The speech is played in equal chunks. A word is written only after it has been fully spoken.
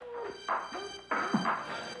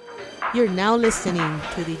You're now listening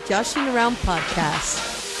to the Joshing Around podcast.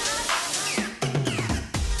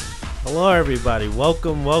 Hello, everybody.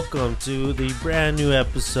 Welcome to the brand new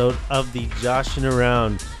episode of the Joshing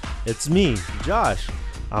Around. It's me, Josh.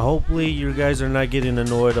 Hopefully, you guys are not getting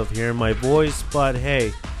annoyed of hearing my voice, but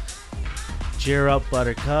hey, cheer up,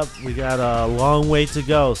 Buttercup. We got a long way to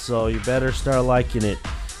go, so you better start liking it.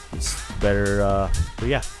 It's better, but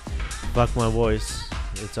yeah, fuck my voice.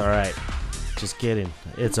 It's alright. Just kidding.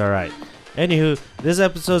 It's alright. Anywho, this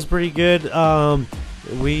episode's pretty good.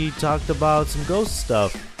 We talked about some ghost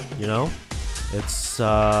stuff, you know? It's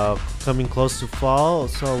coming close to fall,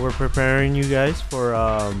 so we're preparing you guys for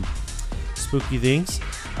spooky things.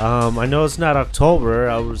 I know it's not October.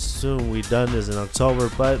 I would assume we done this in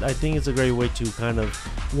October, but I think it's a great way to kind of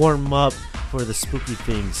warm up for the spooky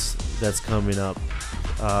things that's coming up.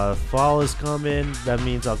 Fall is coming. That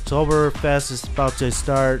means Oktoberfest is about to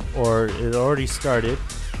start, or it already started.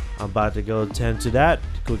 I'm about to go attend to that,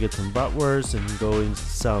 go get some bratwurst and go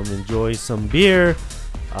enjoy some beer.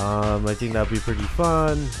 I think that'd be pretty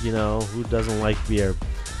fun. You know, who doesn't like beer?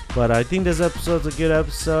 But I think this episode's a good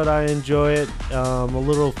episode. I enjoy it. A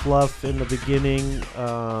little fluff in the beginning.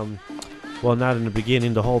 Well, not in the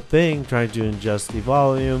beginning, the whole thing. Trying to adjust the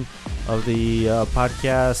volume of the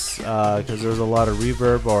podcast because there's a lot of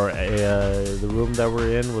reverb, or the room that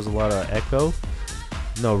we're in was a lot of echo.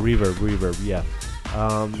 No, reverb, yeah.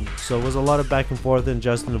 So it was a lot of back and forth and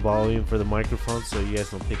adjusting the volume for the microphone so you guys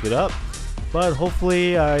don't pick it up. But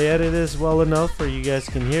hopefully I edit this well enough for you guys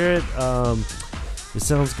can hear it. It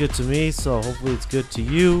sounds good to me, so hopefully it's good to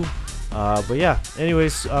you. But yeah,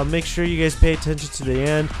 anyways, make sure you guys pay attention to the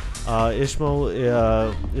end. Ishmael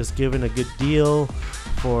is giving a good deal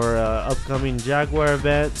for upcoming Jaguar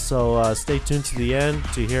event, so stay tuned to the end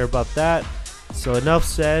to hear about that. So enough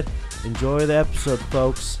said. Enjoy the episode,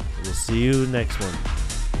 folks. We'll see you next one.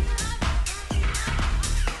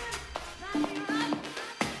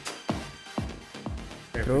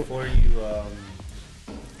 Before you,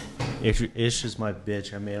 Ish is my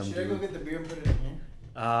bitch. I made him. Should I go get the beer and put it in here?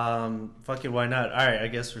 Fuck it, why not? All right, I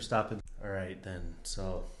guess we're stopping. All right then.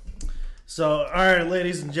 So, all right,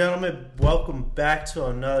 ladies and gentlemen, welcome back to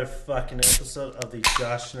another fucking episode of the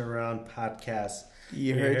Joshing Around podcast.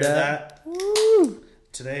 You heard that? Woo!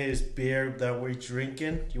 Today's beer that we're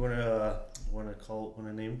drinking. You wanna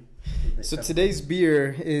name? So today's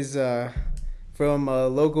beer is from a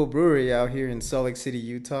local brewery out here in Salt Lake City,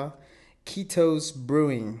 Utah, Ketos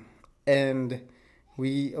Brewing, and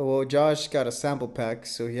Josh got a sample pack,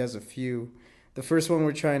 so he has a few. The first one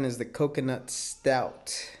we're trying is the Coconut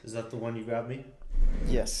Stout. Is that the one you grabbed me?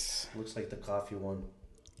 Yes. Looks like the coffee one.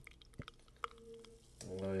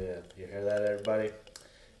 Oh yeah, you hear that, everybody?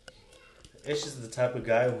 Ish is the type of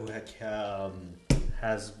guy who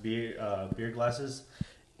has beer glasses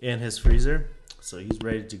in his freezer, so he's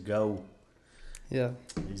ready to go. Yeah.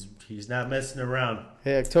 He's not messing around.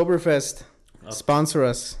 Hey, Oktoberfest, sponsor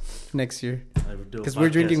us next year. Because we're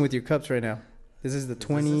drinking with your cups right now. This is the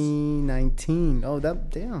 2019. Oh,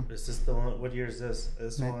 damn. Is this the one? What year is this?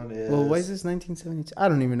 This one is. Well, why is this 1972? I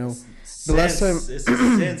don't even know. It's since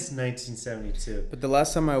 1972. But the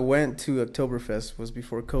last time I went to Oktoberfest was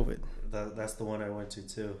before COVID. That's the one I went to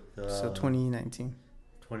too. So 2019.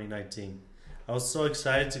 2019. I was so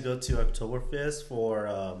excited to go to Oktoberfest for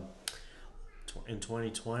in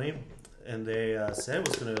 2020, and they said it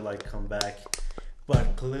was gonna come back,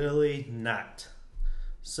 but clearly not.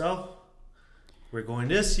 So we're going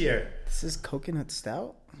this year. This is Coconut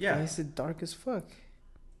Stout? Yeah. Why is it dark as fuck?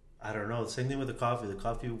 I don't know. Same thing with the coffee. The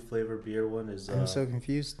coffee flavor beer one is. I'm so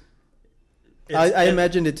confused. I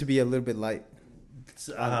imagined it to be a little bit light.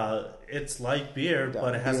 It's light beer,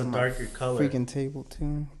 but it has a darker color. Freaking table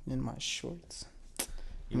too in my shorts.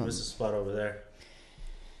 You missed a spot over there.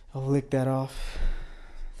 I'll lick that off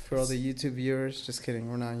for all the YouTube viewers. Just kidding,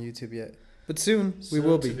 we're not on YouTube yet, but soon we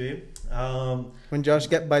will be. When Josh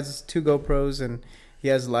buys us 2 GoPros and he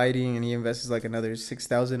has lighting and he invests like another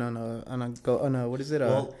 $6,000 on a what is it?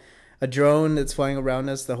 A drone that's flying around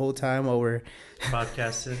us the whole time while we're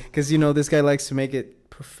podcasting. Because this guy likes to make it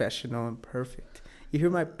professional and perfect. You hear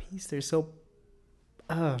my piece? They're so.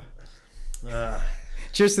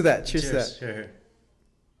 Cheers to that. Cheers to that. Sure.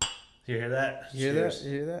 You hear that? You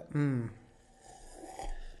hear that? Mm.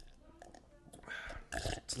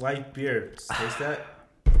 It's light beer. Taste that?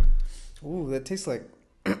 Ooh, that tastes like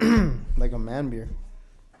like a man beer.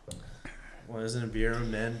 Well, isn't a beer a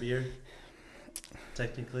man beer?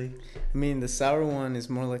 Technically. I mean, the sour one is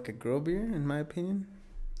more like a girl beer, in my opinion.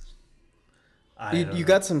 You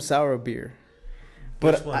got some sour beer.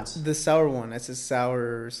 But Which ones? The sour one, that's a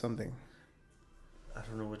sour or something. I don't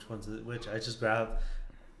don't know which one's which. I just grabbed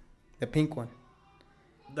the pink one.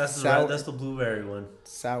 That's the red, that's the blueberry one.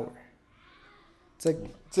 Sour. It's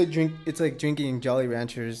like drinking Jolly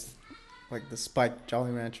Ranchers, like the spiked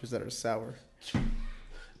Jolly Ranchers that are sour.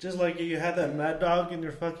 Just like you had that Mad Dog in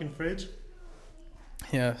your fucking fridge.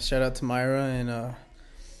 Yeah, shout out to Myra and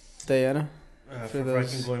Diana for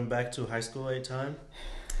fucking going back to high school 8 time.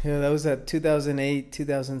 Yeah, that was at 2008,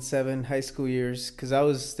 2007 high school years. Because I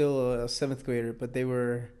was still a 7th grader, but they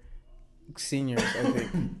were seniors, I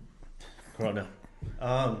think. Corona.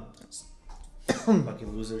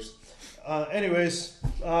 Fucking losers. Anyways,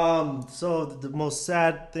 so the most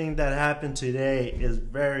sad thing that happened today is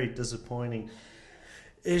very disappointing.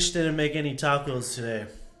 Ish didn't make any tacos today.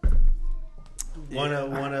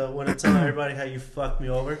 Wanna tell everybody how you fucked me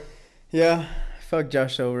over? Yeah, fuck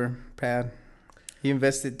Josh over, Pad. He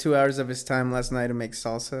invested 2 hours of his time last night to make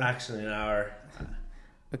salsa. Actually, an hour.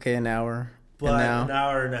 Okay, an hour. But an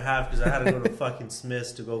hour and a half because I had to go to fucking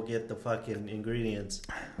Smith's to go get the fucking ingredients.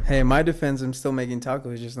 Hey, in my defense, I'm still making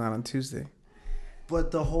tacos, just not on Tuesday.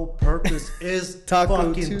 But the whole purpose is Taco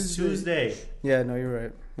fucking Tuesday. Yeah, no, you're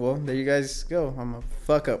right. Well, there you guys go. I'm a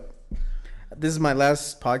fuck up. This is my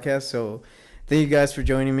last podcast, so thank you guys for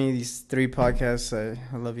joining me. These 3 podcasts,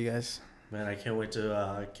 I love you guys. Man, I can't wait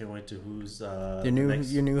to who's your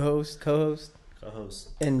new co-host,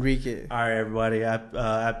 Enrique. All right, everybody.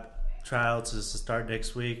 App tryouts is to start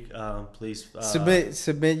next week. Please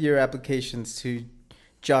submit your applications to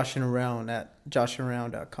joshandaround at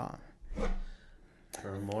joshandaround.com.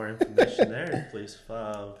 For more information there, please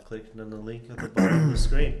click on the link at the bottom of the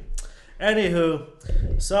screen. Anywho,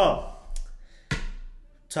 so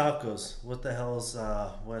tacos. What the hell's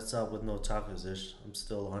what's up with no tacos ish? I'm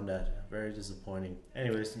still on that. Very disappointing.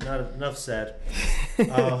 Anyways, not enough said.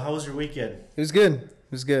 How was your weekend? It was good.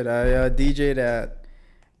 It was good. I DJ'd at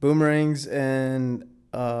Boomerangs and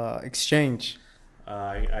Exchange.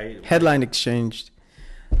 Headline Exchange.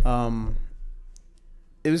 It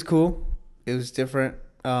was cool. It was different.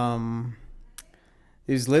 It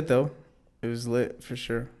was lit though. It was lit for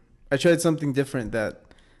sure. I tried something different that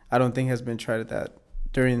I don't think has been tried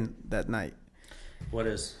during that night. What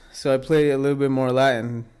is? So I played a little bit more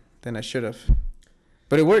Latin than I should have.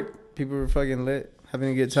 But it worked. People were fucking lit, having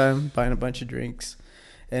a good time, buying a bunch of drinks.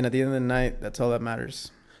 And at the end of the night, that's all that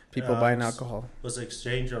matters. People buying alcohol. Was the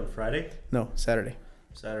Exchange on Friday? No, Saturday.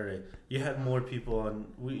 You had more people on,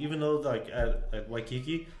 even though like at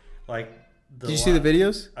Waikiki, like did you see the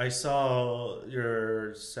videos? I saw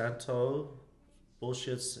your Santo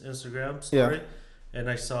bullshit's Instagram story. Yeah. And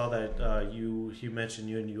I saw that he mentioned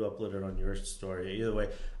you and you uploaded on your story. Either way,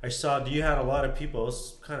 I saw you had a lot of people. It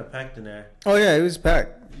was kind of packed in there. Oh yeah, it was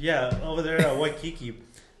packed. Yeah, over there at Waikiki,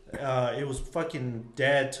 it was fucking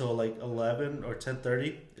dead till like 11 or 10:30.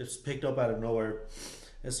 It was picked up out of nowhere.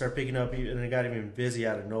 It started picking up, and it got even busy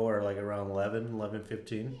out of nowhere, like around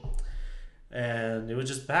 11:15, and it was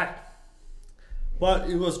just packed. But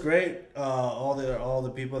it was great. All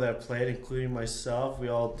the people that played, including myself, we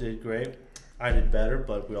all did great. I did better,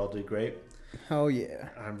 but we all did great. Oh yeah.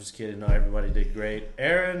 I'm just kidding. No, everybody did great.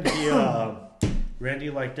 Aaron,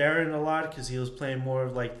 Randy liked Aaron a lot because he was playing more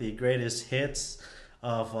of like the greatest hits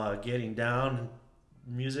of Getting Down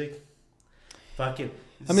music. Fucking.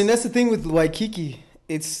 I mean, that's the thing with Waikiki.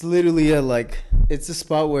 It's literally it's a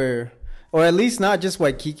spot where, or at least not just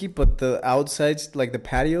Waikiki, but the outsides, like the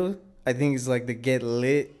patio, I think is like the get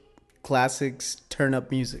lit classics, turn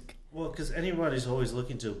up music. Well, because anybody's always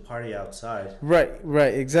looking to party outside. Right,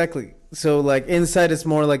 exactly. So, like, inside it's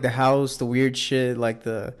more like the house, the weird shit, like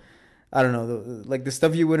the, I don't know, like the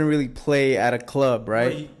stuff you wouldn't really play at a club,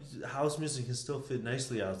 right? Well, house music can still fit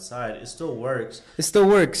nicely outside. It still works.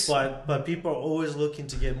 But people are always looking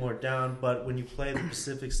to get more down. But when you play the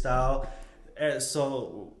Pacific style,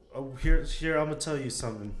 so here I'm going to tell you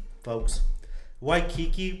something, folks.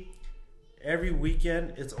 Waikiki, every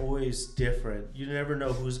weekend, it's always different. You never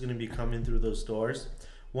know who's going to be coming through those doors.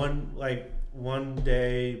 One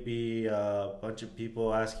day be a bunch of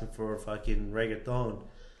people asking for fucking reggaeton.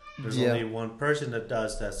 There's only one person that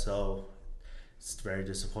does that, so it's very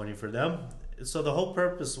disappointing for them. So the whole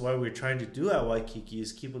purpose why we're trying to do at Waikiki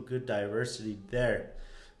is keep a good diversity there.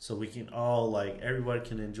 So we can all, everybody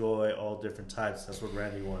can enjoy all different types. That's what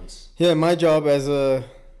Randy wants. Yeah, my job as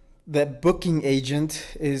that booking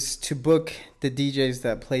agent is to book the DJs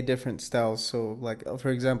that play different styles. So, for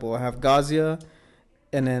example, I have Gazia,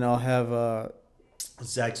 and then I'll have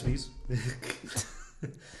Zaxby's.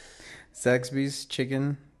 Zaxby's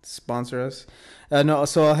Chicken sponsor us. No,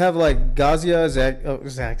 so I'll have Gazia,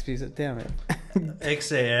 Zaxby's. Damn it.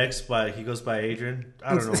 XAX, he goes by Adrian.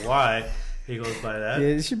 I don't know why he goes by that. Yeah,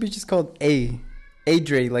 it should be just called A.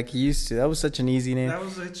 Adre like he used to. That was such an easy name. That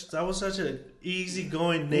was such an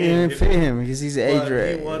easygoing It name. didn't fit him because he's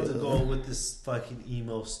Adre. He wanted to go with this fucking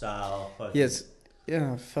emo style. Yes.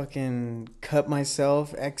 Yeah, fucking cut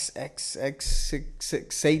myself,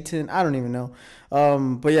 XXX Satan. I don't even know.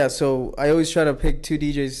 But yeah, so I always try to pick two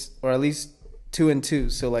DJs, or at least 2 and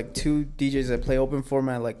 2. So like 2 DJs that play open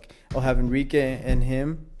format. Like I'll have Enrique and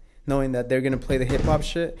him, knowing that they're gonna play the hip hop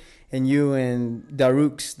shit, and you and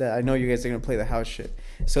Darux, that I know you guys are gonna play the house shit.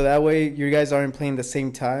 So that way you guys aren't playing the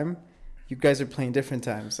same time. You guys are playing different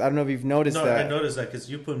times. I don't know if you've noticed that. No, I noticed that because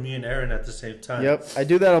you put me and Aaron at the same time. Yep, I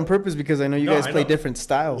do that on purpose because I know you guys play different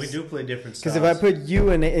styles. We do play different styles. Because if I put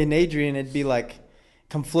you and Adrian, it'd be like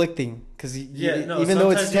conflicting. Because even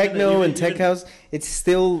though it's techno and tech house, it's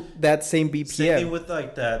still that same BPM. Same thing with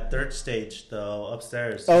like that third stage though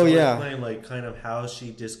upstairs. Oh yeah, playing like kind of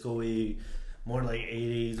housey, disco-y, more like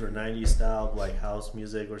 80s or 90s style, like house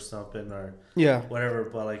music or something, or whatever.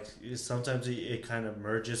 But like sometimes it kind of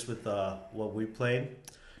merges with what we played.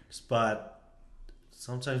 But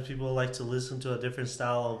sometimes people like to listen to a different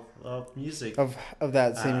style of music of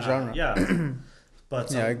that same genre. Yeah.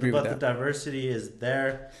 But I agree with that. The diversity is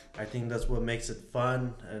there. I think that's what makes it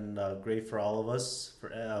fun and great for all of us,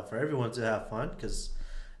 for everyone to have fun, because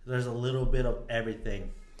there's a little bit of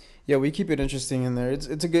everything. Yeah, we keep it interesting in there. It's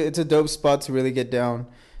a dope spot to really get down.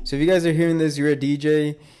 So if you guys are hearing this, you're a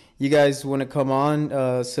DJ, you guys want to come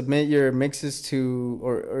on, submit your mixes to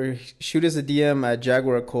or shoot us a DM at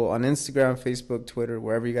Jaguar Cole on Instagram, Facebook, Twitter,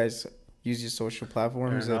 wherever you guys use your social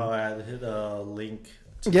platforms. And I'll hit a link.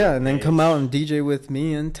 Yeah, and then come out and DJ with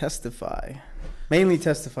me and testify. Mainly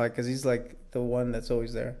testify because he's like the one that's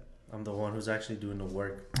always there. I'm the one who's actually doing the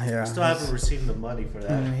work. Yeah, I still haven't received the money for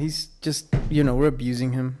that. He's just, we're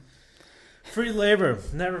abusing him. Free labor,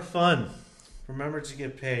 never fun. Remember to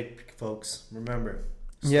get paid, folks. Remember.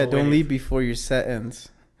 Don't leave before your set ends.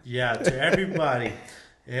 Yeah, to everybody.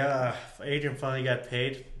 Yeah, Adrian finally got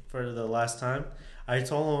paid for the last time. I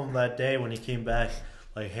told him that day when he came back,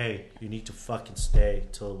 like, hey, you need to fucking stay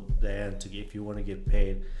till the end if you want to get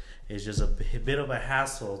paid. It's just a bit of a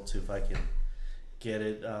hassle to fucking get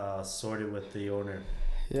it sorted with the owner.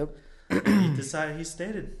 Yep. And he decided, he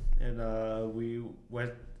stayed, and we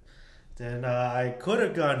went. Then I could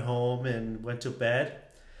have gone home and went to bed,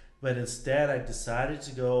 but instead I decided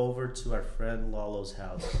to go over to our friend Lalo's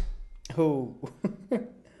house. Oh.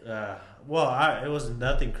 Well, it was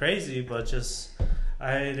nothing crazy, but just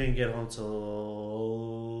I didn't get home till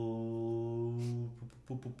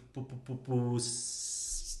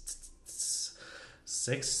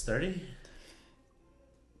 6:30.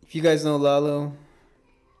 If you guys know Lalo,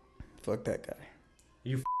 fuck that guy.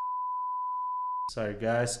 Sorry,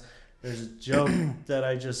 guys. There's a joke that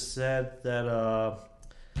I just said that our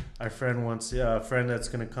friend wants, a friend that's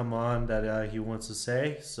gonna come on that he wants to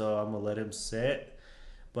say, so I'm gonna let him say it.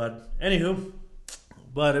 But anywho,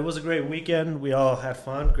 it was a great weekend. We all had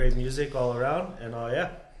fun, great music all around, and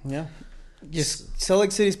yeah. Just Salt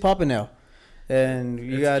Lake City's popping now, and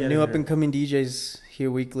you got new up and coming DJs here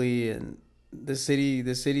weekly, and the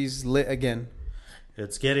city's lit again.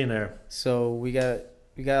 It's getting there. So we got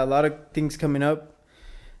a lot of things coming up.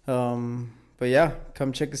 But yeah,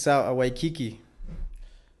 come check us out at Waikiki.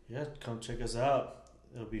 Yeah, come check us out.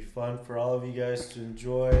 It'll be fun for all of you guys to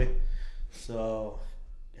enjoy. So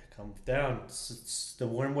come down. The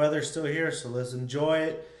warm weather's still here, so let's enjoy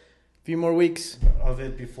it. A few more weeks of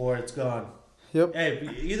it before it's gone. Yep. Hey,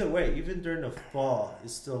 either way, even during the fall,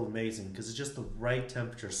 it's still amazing because it's just the right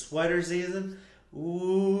temperature. Sweater season,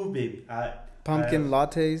 ooh, baby. Pumpkin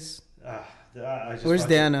lattes. Where's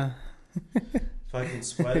Dana? Fucking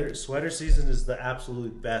sweater season is the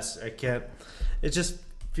absolute best. It just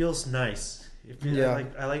feels nice.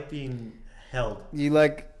 I like being held. You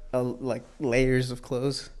like layers of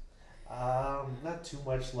clothes? Not too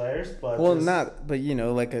much layers, but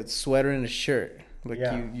like a sweater and a shirt.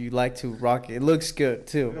 You like to rock it. It looks good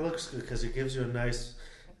too. It looks good because it gives you a nice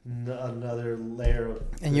another layer of.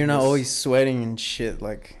 And you're not always sweating and shit.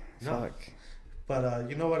 Fuck. But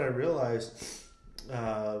you know what I realized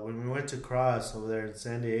when we went to Cross over there in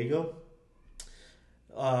San Diego.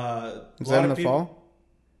 Was that in the fall?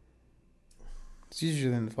 It's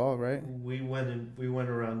usually in the fall, right? We went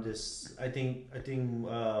around this. I think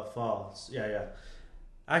fall. Yeah.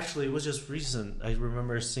 Actually, it was just recent. I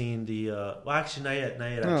remember seeing the. Actually, not yet.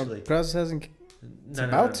 Actually, Cross hasn't. It's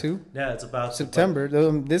about to. Yeah, it's about September.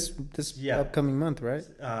 This upcoming month, right?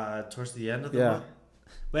 Towards the end of the month.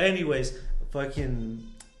 But anyways,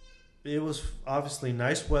 it was obviously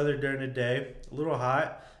nice weather during the day. A little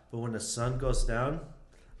hot, but when the sun goes down,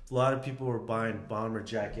 a lot of people were buying bomber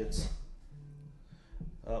jackets.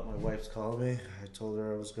 Oh, my wife's calling me. I told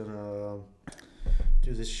her I was gonna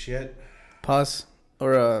do this shit. Pause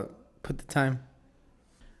or put the time.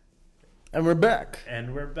 And we're back.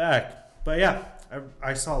 But yeah,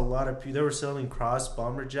 I saw a lot of people. They were selling Cross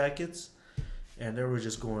bomber jackets, and they were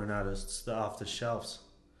just going out off the shelves.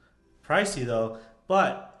 Pricey though,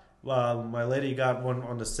 but my lady got one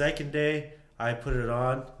on the second day. I put it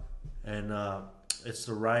on, and it's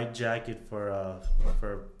the right jacket for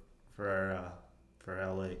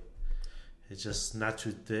LA. It's just not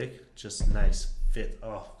too thick, just nice fit.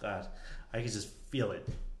 Oh God, I can just feel it.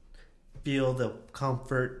 Feel the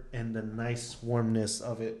comfort and the nice warmness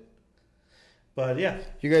of it. But yeah,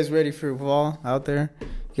 you guys ready for fall out there?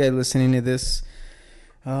 You guys listening to this?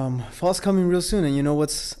 Fall's coming real soon, and you know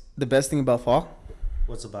what's the best thing about fall?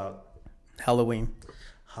 What's about? Halloween.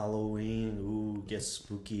 Ooh, get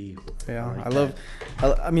spooky. Yeah,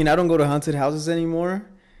 I mean, I don't go to haunted houses anymore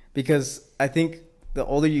because I think the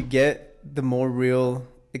older you get, the more real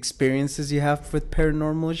experiences you have with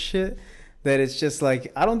paranormal shit. That it's just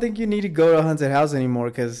like, I don't think you need to go to a haunted house anymore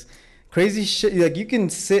because crazy shit. Like, you can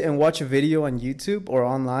sit and watch a video on YouTube or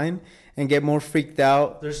online and get more freaked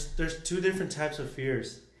out. There's two different types of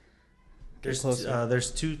fears. There's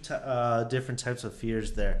two different types of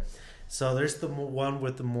fears there. So there's the one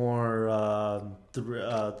with the more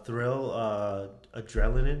thrill,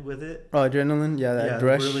 adrenaline with it. Oh, adrenaline, yeah, that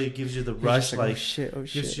rush. It really gives you the rush, like, oh shit.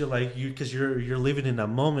 Gives you like because you're living in that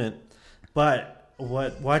moment. But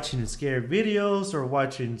watching scary videos or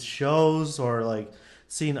watching shows or like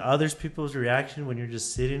seeing others people's reaction when you're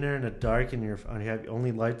just sitting there in the dark and you have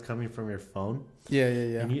only light coming from your phone. Yeah.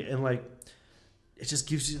 And like it just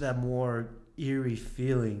gives you that more eerie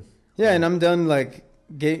feeling. Yeah, and I'm done like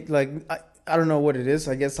I don't know what it is.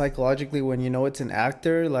 I guess psychologically when you know it's an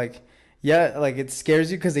actor, like yeah, like it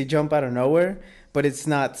scares you because they jump out of nowhere, but it's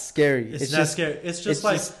not scary. It's not scary. It's just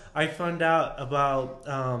I found out about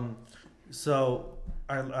so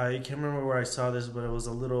I can't remember where I saw this, but it was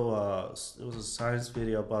a little it was a science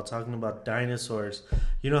video about talking about dinosaurs.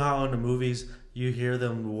 You know how in the movies you hear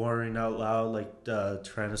them roaring out loud like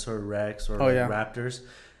Tyrannosaurus Rex or raptors.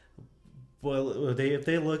 Well, if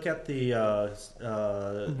they look at the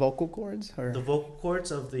vocal cords or the vocal cords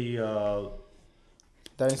of the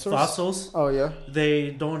dinosaurs fossils, they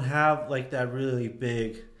don't have like that really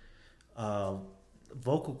big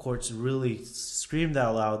vocal cords to really scream that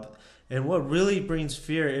loud. And what really brings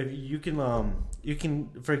fear, if you can,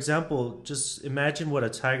 for example, just imagine what a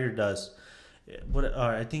tiger does.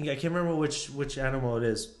 I can't remember which animal it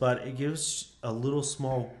is, but it gives a little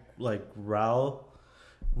small like growl.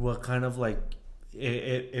 What kind of like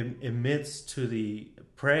it emits to the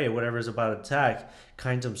prey, whatever is about to attack,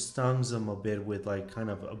 kind of stuns them a bit with like kind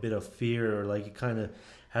of a bit of fear, or like it kind of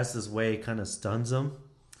has this way it kind of stuns them,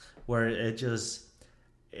 where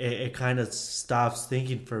it kind of stops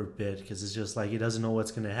thinking for a bit because it's just like it doesn't know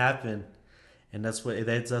what's going to happen, and that's what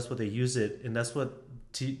they use it, and that's what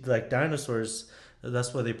like dinosaurs,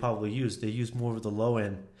 that's what they probably use. They use more of the low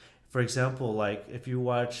end. For example, like if you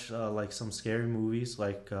watch like some scary movies,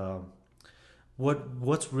 like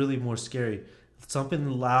what's really more scary? Something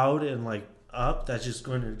loud and like up that's just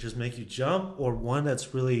going to just make you jump, or one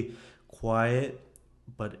that's really quiet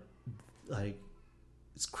but like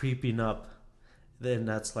it's creeping up. Then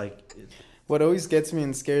that's like what always gets me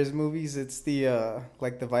in scares movies. It's the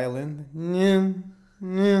like the violin, and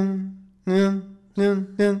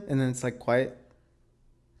then it's like quiet.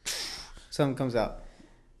 Something comes out.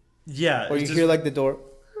 Yeah, or you hear like the door.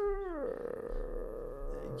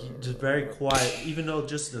 Just very quiet, even though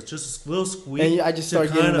just a little squeak. And I just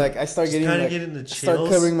start getting the chills. Start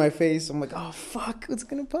covering my face. I'm like, oh fuck, what's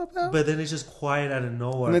gonna pop out? But then it's just quiet out of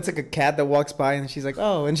nowhere. And it's like a cat that walks by, and she's like,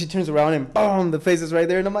 oh, and she turns around and boom, the face is right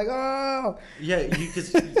there, and I'm like, oh. Yeah,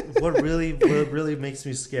 what really makes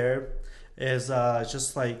me scared is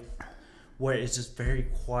just like where it's just very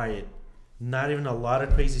quiet, not even a lot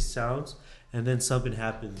of crazy sounds, and then something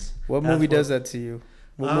happens. What movie does that to you?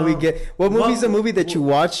 What movie's a movie that you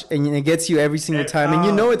watch and it gets you every single time, and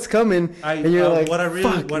you know it's coming, and you're like,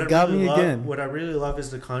 again. What I really love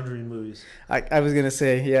is the Conjuring movies. I was gonna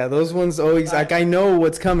say, yeah, those ones always I know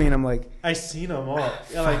what's coming. I'm like, I seen them all. Me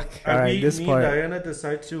and Diana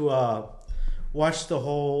decide to watch the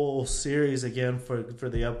whole series again for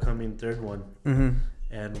the upcoming third one. Mm-hmm.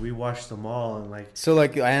 And we watched them all, and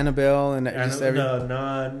like Annabelle and just every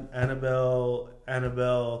Nun, Annabelle,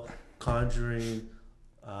 Conjuring,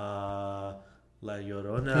 La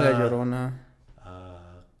Llorona,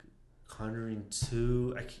 Conjuring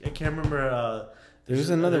 2. I can't remember. There's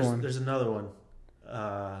another one. There's another one.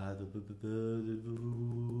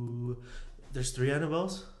 There's 3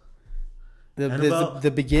 Annabelles.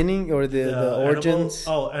 The beginning or the origins.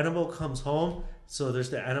 Annabelle Comes Home. So there's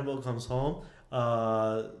the Annabelle Comes Home.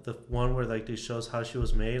 The one where like it shows how she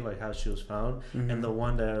was made, like how she was found, and the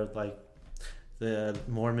one that like the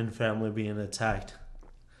Mormon family being attacked.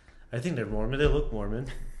 I think they're Mormon. They look Mormon.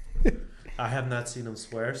 I have not seen them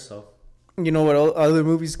swear, so. You know what other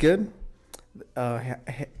movie's good?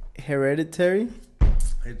 Hereditary.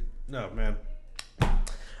 No, man.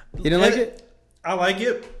 You didn't like it? I like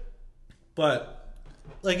it, but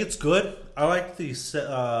like it's good. I like the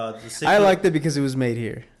I liked it because it was made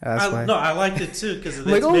here. That's why. No, I liked it too because it's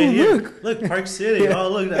like, made here. Look. Look, Park City. Oh,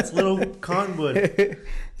 look, that's Little Cottonwood.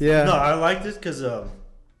 Yeah. No, I liked it because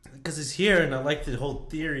it's here, and I like the whole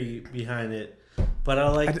theory behind it. But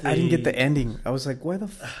I didn't get the ending. I was like, why the?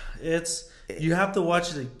 You have to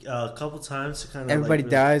watch it a couple times to kind of. Everybody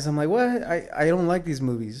dies. I'm like, what? I don't like these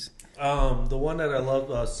movies. The one that I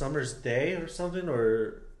love, Summer's Day or something,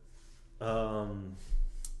 or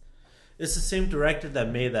it's the same director that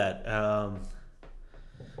made that. God,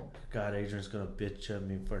 Adrian's gonna bitch at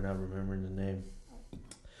me for not remembering the name.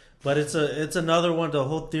 But it's another one. The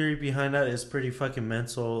whole theory behind that is pretty fucking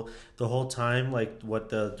mental. The whole time, like what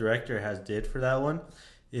the director did for that one,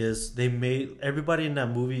 is they made everybody in that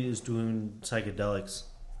movie is doing psychedelics,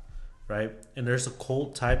 right? And there's a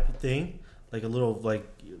cult type of thing, like a little like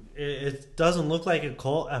it doesn't look like a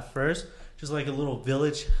cult at first, just like a little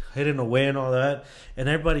village hidden away and all that. And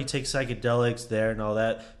everybody takes psychedelics there and all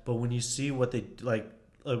that. But when you see what they like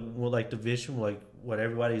the vision, like what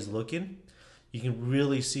everybody's looking. You can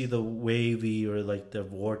really see the wavy or like the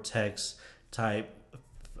vortex type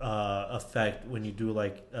effect when you do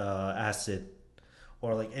like acid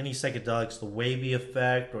or like any psychedelics, the wavy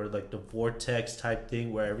effect or like the vortex type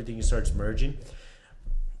thing where everything starts merging.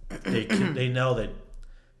 They know that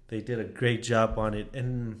they did a great job on it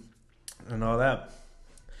and all that.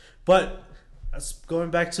 But going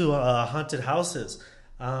back to haunted houses,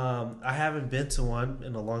 I haven't been to one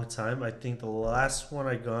in a long time. I think the last one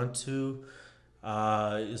I gone to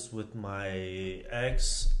is with my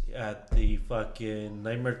ex at the fucking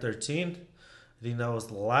Nightmare 13. I think that was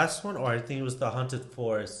the last one, or I think it was the Haunted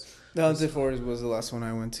Forest. The Haunted Forest was the last one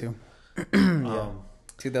I went to.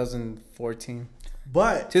 2014.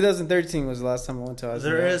 But 2013 was the last time I went to.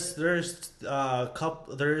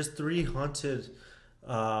 There's 3 haunted,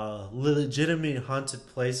 legitimate haunted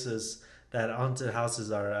places that haunted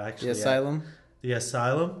houses are actually. The Asylum. The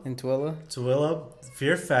Asylum in Tooele,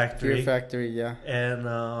 Fear Factory, yeah,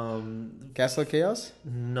 and Castle Chaos.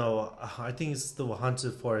 No, I think it's the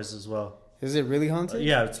Haunted Forest as well. Is it really haunted?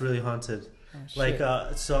 Yeah, it's really haunted. My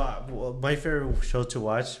favorite show to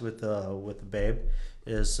watch with the babe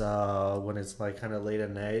is when it's like kind of late at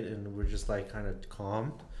night and we're just like kind of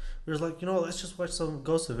calm. We're just like, let's just watch some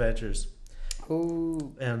Ghost Adventures.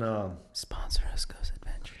 Oh, and sponsor us, Ghost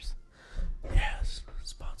Adventures. Yes,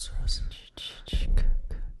 sponsor us.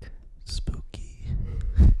 Spooky.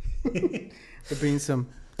 They're bringing some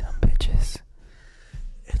dumb bitches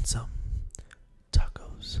and some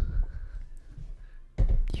tacos.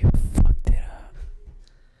 You fucked it up.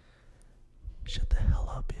 Shut the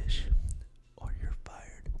hell up, ish, or you're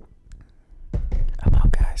fired. I'm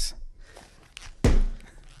out, guys.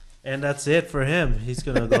 And that's it for him. He's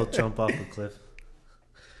gonna go jump off a cliff.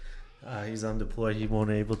 He's undeployed. He won't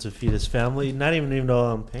be able to feed his family. Not even though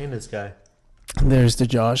I'm paying this guy. There's the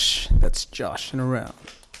Josh. That's joshing around.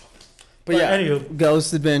 But yeah, anywho,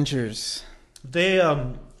 Ghost Adventures. They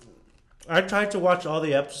I tried to watch all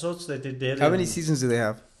the episodes that they did. How many seasons do they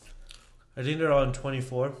have? I think they're on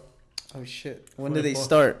 24. Oh shit! When did they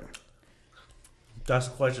start? That's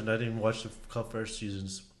the question. I didn't watch the first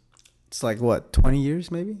seasons. It's like what, 20 years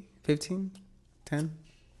maybe? 15? 10?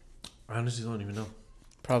 I honestly don't even know.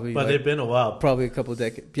 Probably, but they've been a while. Probably a couple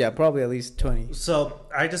decades. Yeah, probably at least 20. So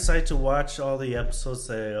I decided to watch all the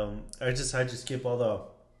episodes. I decided to skip all the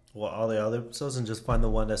other episodes and just find the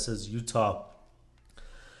one that says Utah.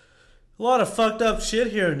 A lot of fucked up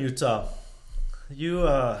shit here in Utah. You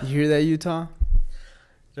hear that, Utah?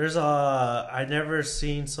 There's I never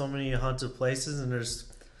seen so many haunted places, and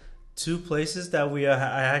there's 2 places that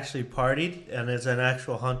I actually partied, and it's an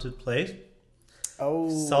actual haunted place.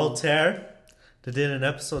 Oh, Saltaire. They did an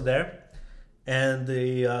episode there, and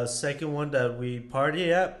the second one that we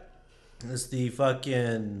party at is the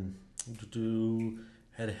fucking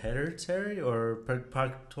Hereditary or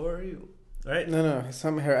Purgatory, right? No, I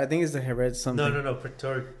think it's the Hered something. No,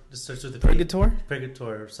 Purgatory. It starts with the Purgatory.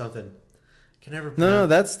 Purgatory or something. Can never. No,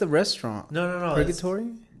 that's the restaurant. No. Purgatory.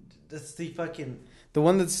 That's the fucking. The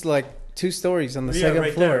one that's like 2 stories on the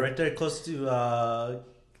second floor. Right there, close to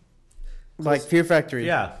like Fear Factory.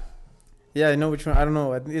 Yeah. Yeah, I know which one. I don't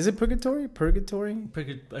know. Is it Purgatory? I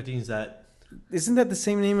think it's that. Isn't that the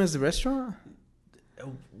same name as the restaurant?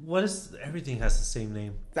 What is... Everything has the same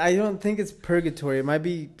name. I don't think it's Purgatory. It might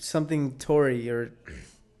be something Tory or...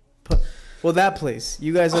 Well, that place.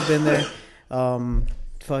 You guys have been there.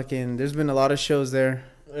 Fucking... There's been a lot of shows there.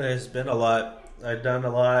 There's been a lot. I've done a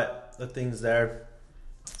lot of things there.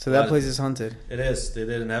 So that place is haunted. It is. They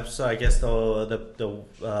did an episode. I guess the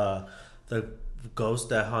ghost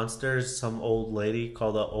that haunts there is some old lady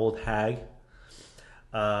called the Old Hag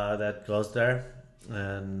that goes there.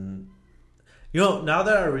 And now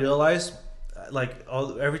that I realize, like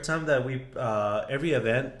every time that we every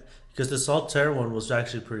event, because the Saltaire one was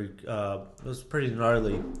actually pretty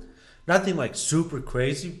gnarly. Nothing like super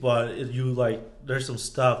crazy, but there's some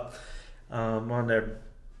stuff on there,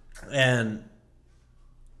 and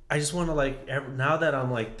I just want to now that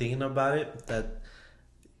I'm thinking about it, that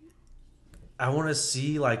I want to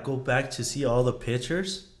see go back to see all the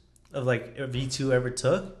pictures of V2 ever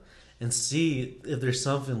took and see if there's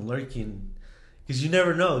something lurking, because you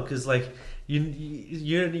never know, because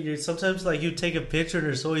you're sometimes you take a picture and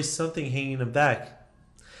there's always something hanging in the back.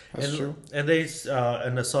 That's true. And they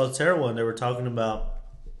in the Solitaire one, they were talking about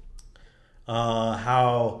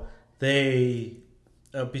how they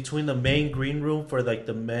between the main green room for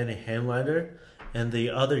the main headliner and the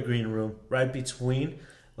other green room right between,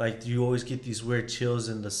 you always get these weird chills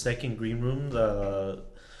in the second green room.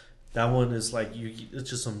 That one is it's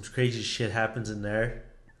just some crazy shit happens in there,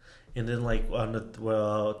 and then on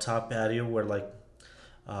the top patio where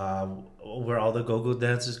all the go-go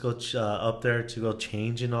dancers go up there to go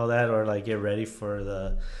change and all that, or get ready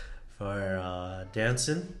for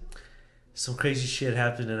dancing. Some crazy shit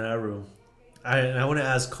happened in that room. I want to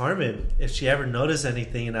ask Carmen if she ever noticed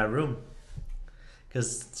anything in that room,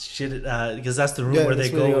 because that's the room where they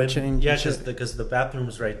go in. Change, yeah, because the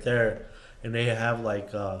bathroom's right there, and they have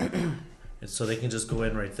and so they can just go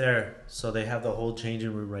in right there. So they have the whole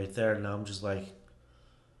changing room right there. And now I'm just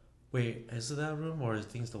wait, is it that room or I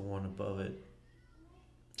think it's the one above it?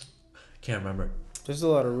 Can't remember. There's a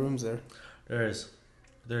lot of rooms there. There's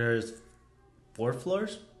 4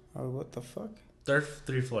 floors. Oh, what the fuck? There's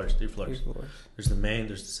 3 floors. 3 floors. There's the main,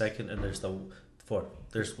 there's the second, and there's the 4th.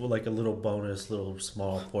 There's a little bonus, little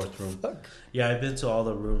small 4th room. Fuck. Yeah, I've been to all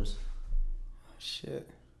the rooms. Shit.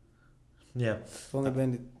 Yeah. I've only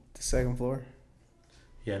been to the 2nd floor.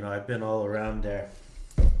 Yeah, no, I've been all around there.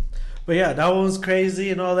 But yeah, that one was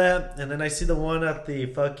crazy and all that. And then I see the one at the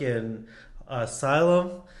fucking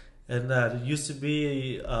asylum, and it used to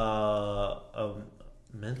be a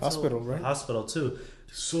mental hospital, right? Hospital too.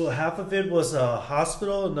 So half of it was a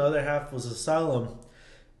hospital, and the other half was asylum.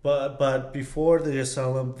 But before the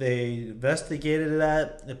asylum, they investigated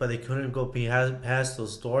that, but they couldn't go past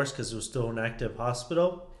those doors because it was still an active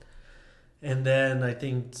hospital. And then I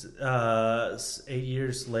think 8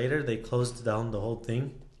 years later, they closed down the whole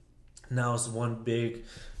thing. Now it's one big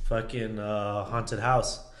fucking haunted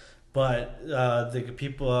house. But the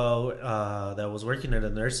people that was working there, the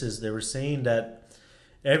nurses, they were saying that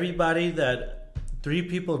 3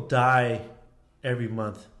 people die every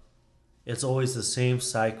month. It's always the same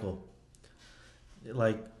cycle.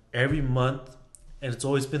 Every month, and it's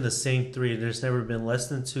always been the same 3. There's never been less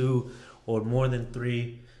than 2 or more than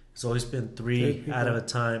 3. It's always been 3 out of a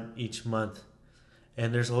time each month.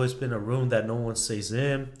 And there's always been a room that no one stays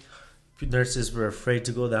in. Nurses were afraid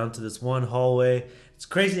to go down to this one hallway. It's a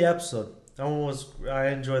crazy episode. I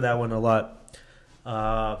enjoyed that one a lot.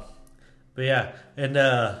 But yeah, and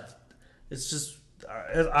it's just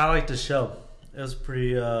I like the show. It was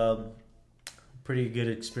pretty good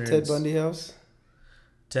experience. Ted Bundy house.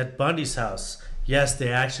 Ted Bundy's house. Yes, they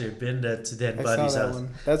actually been to Ted Bundy's house. One.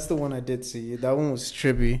 That's the one I did see. That one was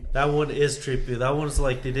trippy. That one is trippy. That one's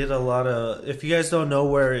they did a lot of... If you guys don't know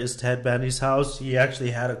where is Ted Bundy's house, he actually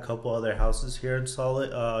had a couple other houses here in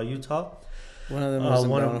Utah. One of them was in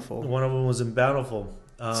Bountiful. One of them was in Bountiful.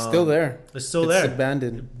 Still there. It's still there. It's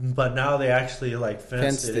abandoned. But now they actually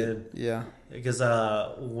fenced it in. Yeah. Because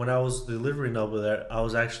when I was delivering over there, I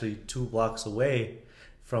was actually 2 blocks away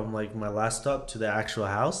from my last stop to the actual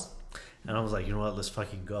house. And I was like, you know what, let's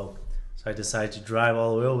fucking go. So I decided to drive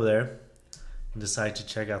all the way over there and decide to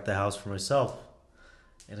check out the house for myself.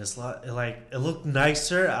 And it looked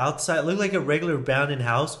nicer outside. It looked like a regular abandoned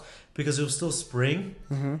house because it was still spring.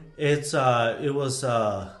 Mm-hmm. It was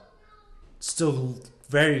still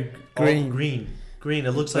very green.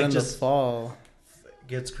 It looks like just the fall.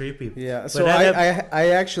 Gets creepy. Yeah. So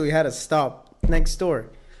I actually had to stop next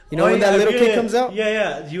door. You know when that little kid comes out?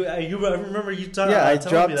 Yeah. I remember you talking. Yeah, I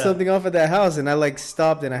dropped something off at that house, and I like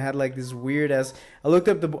stopped, and I had like this weird ass. I looked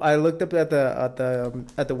up at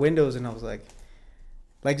the windows, and I was like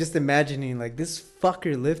just imagining like this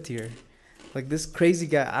fucker lived here, like this crazy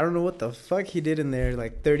guy. I don't know what the fuck he did in there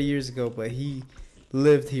like 30 years ago, but he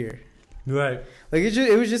lived here. Right. Like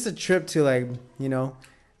it was just a trip to like know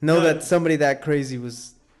that somebody that crazy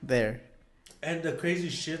was there. And the crazy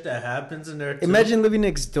shit that happens in there too. Imagine living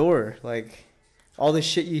next door, like all the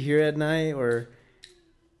shit you hear at night, or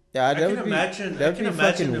I can imagine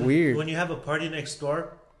fucking weird. When you have a party next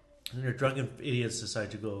door, and your drunken idiots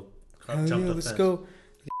decide to go jump the let's fence. Go,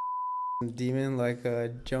 demon like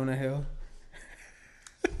Jonah Hill.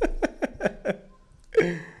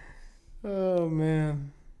 Oh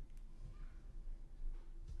man.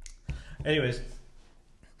 Anyways,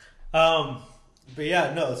 but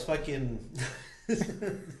yeah, no, it's fucking.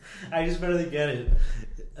 I just barely get it.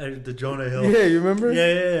 The Jonah Hill. Yeah, you remember?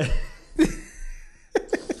 Yeah.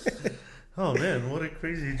 Oh man, what a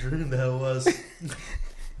crazy dream that was.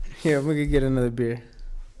 Yeah, we could get another beer.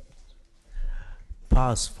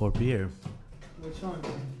 Pause for beer. Which one?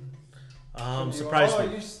 Surprise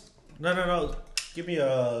me. No. Give me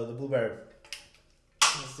the blueberry.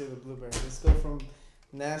 Let's do the blueberry. Let's go from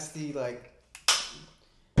nasty to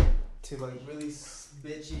really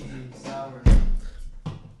bitchy sour.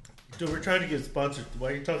 Dude, we're trying to get sponsored. Why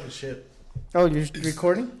are you talking shit? Oh, you're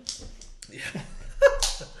recording?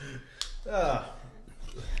 Yeah.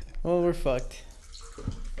 Well, we're fucked.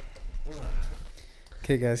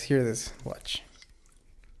 Okay, guys, hear this. Watch.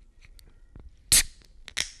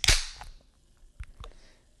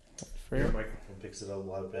 Your microphone picks it up a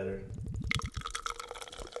lot better.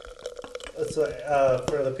 So,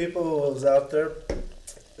 for the people who's out there,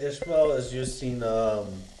 Ishmael is using a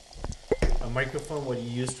microphone what you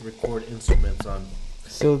use to record instruments on.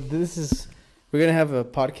 So we're gonna have a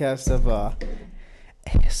podcast of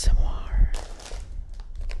ASMR.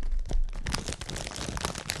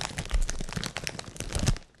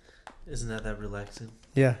 Isn't that relaxing?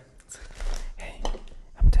 Yeah. Hey,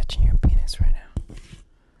 I'm touching your penis right now.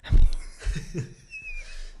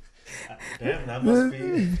 Damn, that must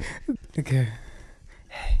be. Okay.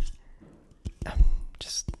 Hey, I hope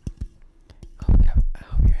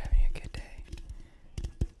you're having a good day.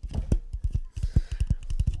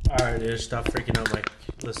 Alright, dude, stop freaking out my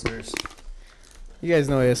listeners. You guys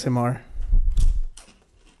know ASMR.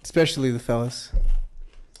 Especially the fellas.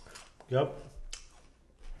 Yep.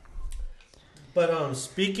 But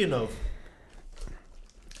speaking of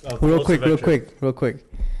real quick.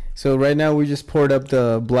 So right now we just poured up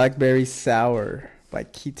the blackberry sour by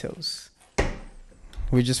Ketos.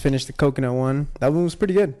 We just finished the coconut one. That one was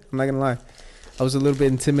pretty good. I'm not gonna lie. I was a little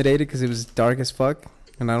bit intimidated because it was dark as fuck,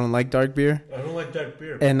 and I don't like dark beer. I don't like dark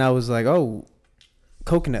beer. And I was like, oh,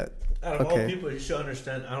 coconut. Out of all people, you should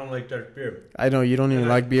understand. I don't like dark beer. I know you don't even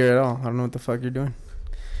like beer at all. I don't know what the fuck you're doing.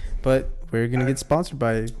 But we're gonna get sponsored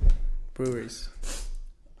by breweries.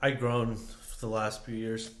 I've grown for the last few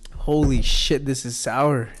years. Holy shit, this is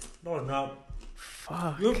sour. No, it's not.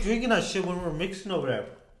 Fuck. You were drinking that shit when we were mixing over there.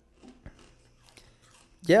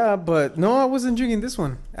 Yeah, but no, I wasn't drinking this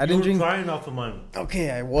one. I didn't drink. Trying off of mine.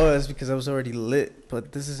 Okay, I was because I was already lit,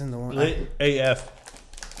 but this isn't the one. Lit AF.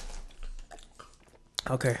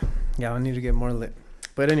 Okay, yeah, I need to get more lit.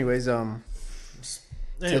 But anyways, Ted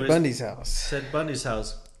Bundy's house. Ted Bundy's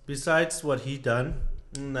house. Besides what he done,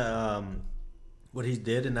 what he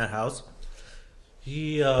did in that house,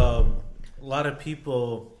 a lot of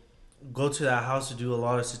people go to that house to do a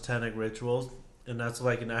lot of satanic rituals, and that's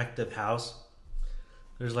like an active house.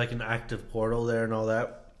 There's like an active portal there and all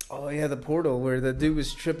that. Oh yeah, the portal where the dude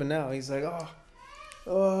was tripping out. He's like,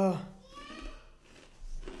 oh.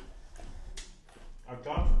 I've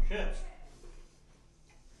got some chips.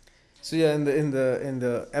 So yeah, in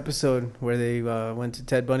the episode where they went to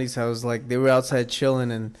Ted Bundy's house, like they were outside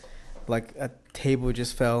chilling and like a table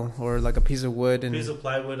just fell or like a piece of wood and piece of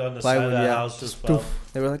plywood on the side of the house just fell.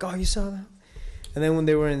 They were like, oh, you saw that? And then when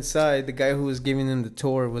they were inside, the guy who was giving them the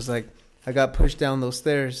tour was like, I got pushed down those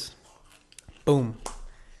stairs. Boom.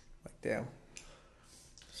 Like, damn.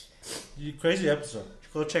 Crazy episode.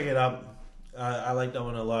 Go check it out. I like that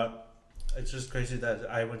one a lot. It's just crazy that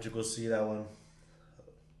I went to go see that one.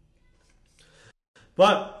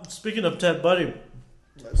 But speaking of Ted Bundy,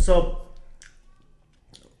 so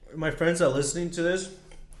my friends that are listening to this,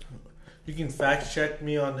 you can fact check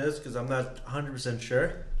me on this because I'm not 100%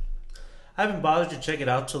 sure. I haven't bothered to check it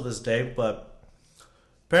out till this day, but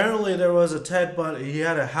apparently there was a Ted Bundy. He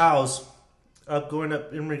had a house going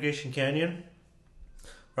up Irrigation Canyon,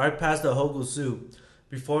 right past the Hogle Zoo.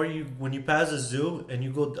 when you pass the zoo and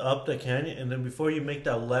you go up the canyon, and then before you make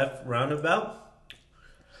that left roundabout,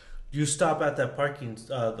 you stop at that parking,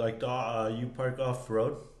 you park off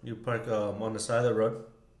road. You park on the side of the road,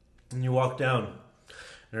 and you walk down. And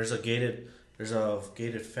there's a gated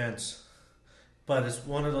fence, but it's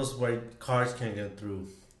one of those where cars can't get through,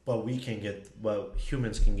 but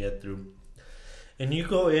humans can get through. And you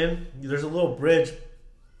go in. There's a little bridge,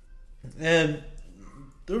 and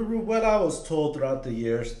what I was told throughout the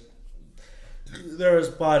years, there was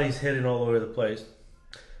bodies hidden all over the place.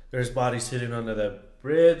 There's bodies hidden under that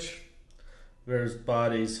bridge. There's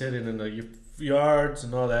bodies hidden in the yards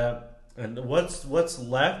and all that. And what's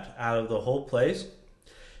left out of the whole place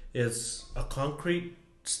is a concrete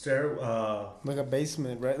stair, like a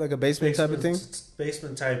basement, right? Like a basement type of thing.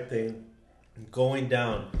 Basement type thing, going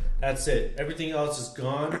down. That's it. Everything else is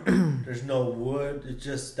gone. There's no wood.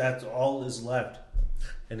 That's all is left.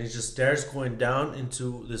 And it's just stairs going down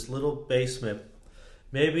into this little basement.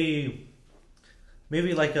 Maybe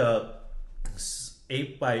like a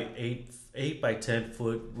 8 by 10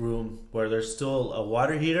 foot room where there's still a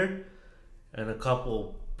water heater and a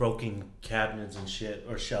couple broken cabinets and shit,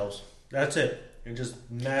 or shelves. That's it. And just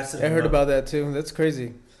massive. I heard about that too. That's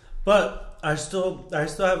crazy. But I still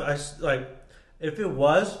have if it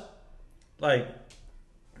was like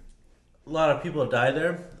a lot of people die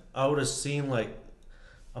there, I would have seen like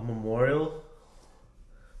a memorial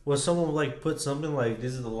where someone like put something like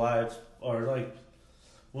 "This is the life," or like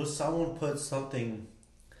will someone put something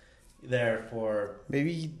there for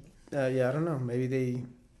maybe I don't know, maybe they,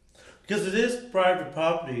 because it is private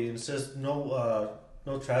property and it says no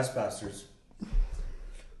trespassers,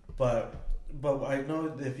 but I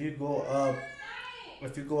know if you go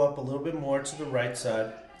up a little bit more to the right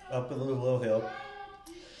side, up a little hill,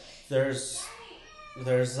 there's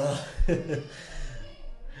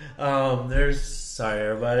sorry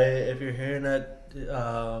everybody if you're hearing that,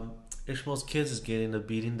 Ishmael's kids is getting a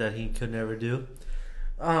beating that he could never do.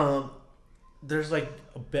 There's like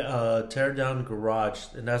a tear down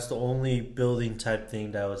garage, and that's the only building type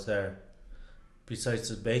thing that was there. Besides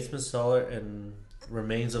the basement cellar and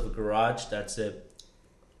remains of a garage, that's it.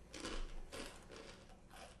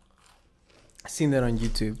 I seen that on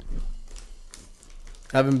YouTube.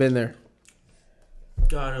 I haven't been there.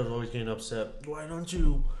 God, I was always getting upset. Why don't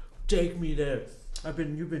you take me there?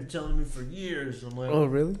 You've been telling me for years. I'm like, oh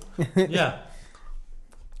really? Yeah.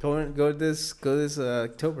 Go this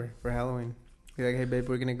October for Halloween. Be like, hey babe,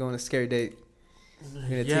 we're gonna go on a scary date. We're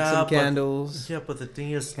gonna take some candles. Yeah, but the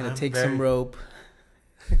thing is, gonna take some rope.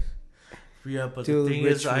 Yeah, but the thing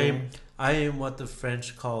is, I am what the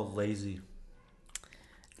French call lazy.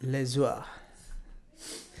 Les oies.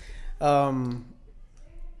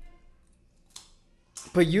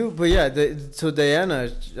 So Diana,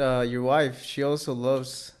 your wife, she also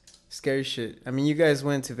loves scary shit. I mean, you guys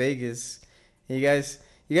went to Vegas. And you guys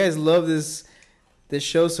love this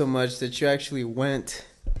show so much that you actually went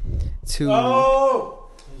to. Oh,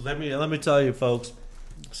 let me tell you, folks.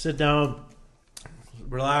 Sit down,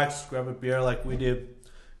 relax, grab a beer like we did,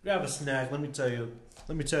 grab a snack. Let me tell you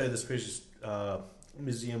this crazy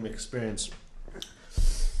museum experience.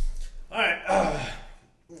 All right,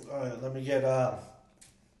 let me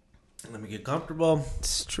get comfortable.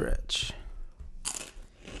 Stretch.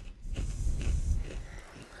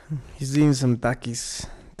 He's eating some takis.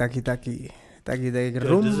 Taki de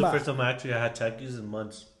rumba. This is the first time I had takis in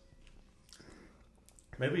months.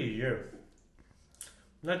 Maybe a year.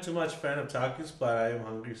 Not too much fan of takis, but I am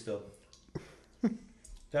hungry still.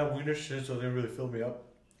 That wiener schnitzel didn't really fill me up.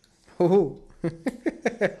 Oh.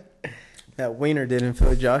 That wiener didn't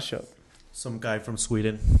fill Josh up. Some guy from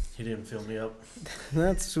Sweden. He didn't fill me up.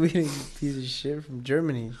 Not Sweden, you piece of shit, from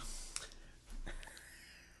Germany.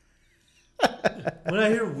 When I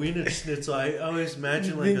hear wiener schnitzel, I always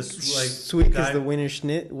imagine like a sweet because the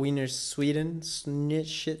wiener Sweden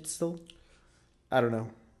schnitzel. I don't know.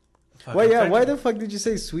 Why the fuck did you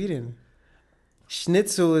say Sweden?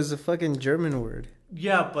 Schnitzel is a fucking German word.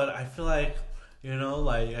 Yeah, but I feel like,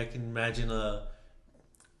 like I can imagine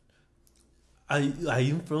I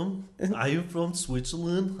am from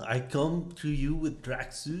Switzerland. I come to you with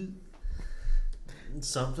tracksuit,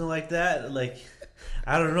 something like that. Like,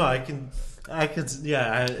 I don't know. I can.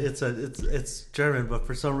 Yeah, it's German, but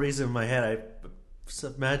for some reason in my head I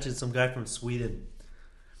imagine some guy from Sweden.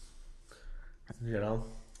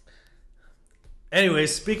 Anyway,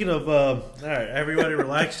 speaking of, all right, everybody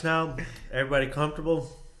relax now. Everybody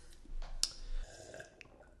comfortable.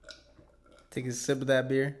 Take a sip of that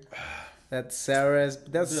beer. That's sour as.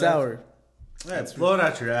 That's sour. Yeah, blow it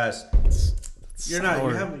out your ass. You're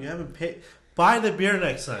sour. You haven't paid. Buy the beer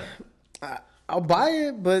next time. I'll buy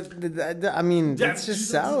it, but I mean, it's just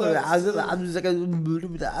salad. I'm just like,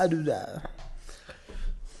 I do that.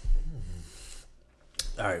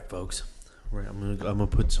 All right, folks. I'm gonna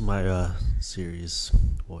put to my serious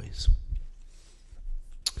voice.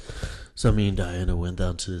 So me and Diana went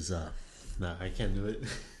down to this. Nah, I can't do it.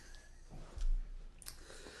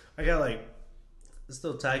 I got like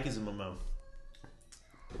still tackies in my mouth.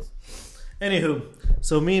 Anywho,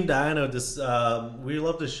 so me and Diana, we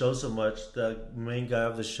love the show so much. The main guy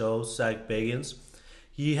of the show, Zach Bagans,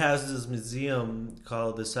 he has this museum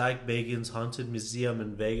called the Zach Bagans Haunted Museum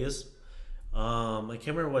in Vegas. I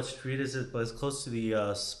can't remember what street is it, but it's close to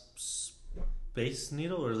the Space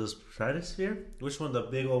Needle or the Stratosphere. Which one? The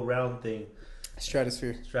big old round thing.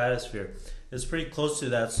 Stratosphere. It's pretty close to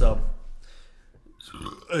that. So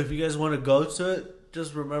if you guys want to go to it,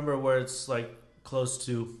 just remember where it's like close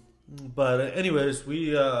to. But anyways,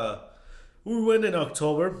 we went in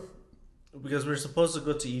October because we were supposed to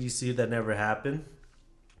go to EDC. That never happened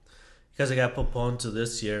because it got postponed to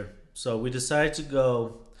this year. So we decided to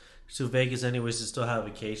go to Vegas anyways to still have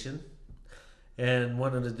vacation. And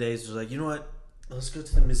one of the days was like, you know what? Let's go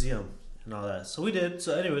to the museum and all that. So we did.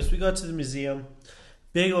 So anyways, we got to the museum.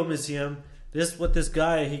 Big old museum. This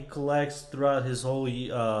guy, he collects throughout his whole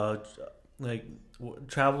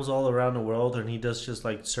travels all around the world, and he does just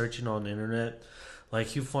like searching on the internet. Like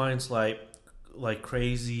he finds like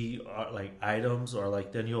crazy like items, or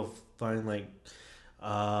like then he'll find like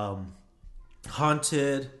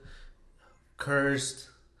haunted, cursed,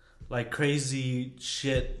 like crazy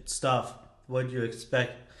shit stuff. What you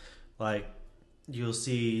expect, like you'll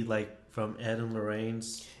see like from Ed and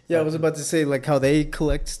Lorraine's. Yeah, I was about to say like how they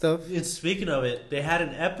collect stuff. And speaking of it, they had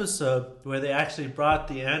an episode where they actually brought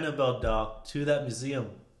the Annabelle doll to that museum.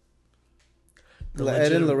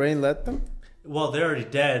 Ed and Lorraine let them? Well, they're already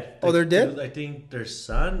dead. Oh, they're dead? I think their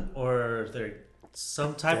son or their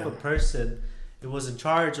some type of person it was in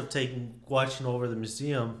charge of watching over the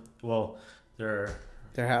museum. Well, their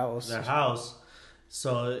house.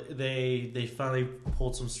 So they finally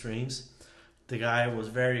pulled some strings. The guy was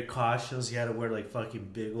very cautious. He had to wear like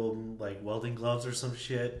fucking big old like welding gloves or some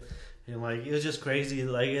shit, and like it was just crazy.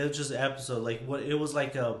 Like it was just an episode. Like what it was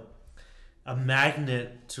like a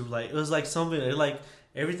magnet to like it was like something like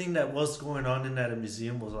everything that was going on in that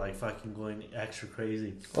museum was like fucking going extra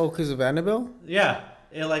crazy. Oh, because of Annabelle? Yeah,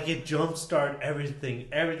 and like it jumpstarted everything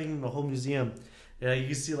in the whole museum. Yeah,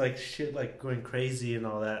 you see like shit like going crazy and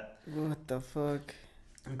all that. What the fuck?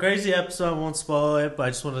 Crazy episode. I won't spoil it, but I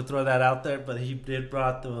just want to throw that out there. But he did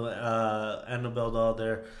brought the Annabelle doll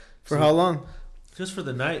there. For how long? Just for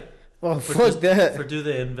the night. Oh, fuck that. For do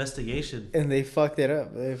the investigation. And they fucked it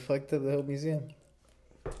up. They fucked up the whole museum.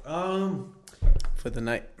 For the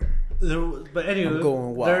night. But anyway,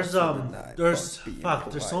 there's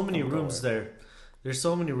so many rooms there. There's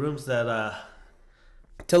so many rooms that.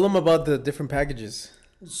 Tell them about the different packages.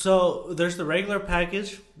 So there's the regular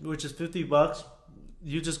package, which is $50.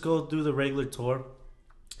 You just go do the regular tour.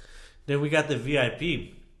 Then we got the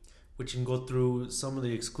VIP, which you can go through some of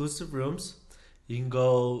the exclusive rooms. You can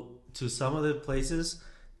go to some of the places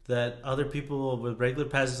that other people with regular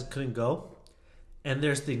passes couldn't go. And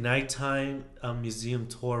there's the nighttime museum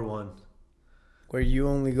tour one. Where you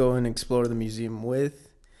only go and explore the museum with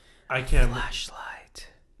flashlight.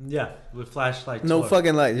 Yeah, with flashlight. No tour.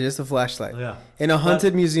 Fucking light, just a flashlight. Yeah. In a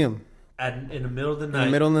haunted museum. In the middle of the night. In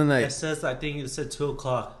the middle of the night. It says, I think it said 2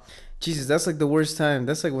 o'clock. Jesus, that's like the worst time.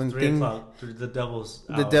 That's like when 3 o'clock, the devil's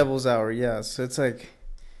hour. The devil's hour, yeah. So it's like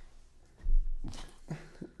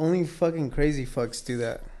only fucking crazy fucks do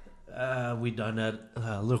that. We done that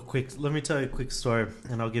a little quick. Let me tell you a quick story,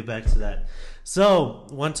 and I'll get back to that. So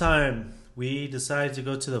one time we decided to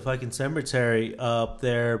go to the fucking cemetery up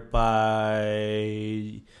there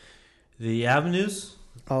by the avenues.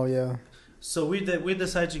 Oh yeah. So we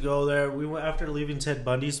decided to go there. We went after leaving Ted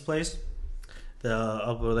Bundy's place,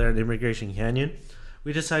 up over there in Immigration Canyon.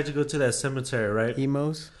 We decided to go to that cemetery, right?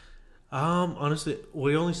 Emos. Honestly,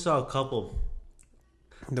 we only saw a couple.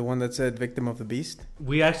 The one that said "Victim of the Beast."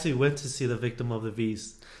 We actually went to see the Victim of the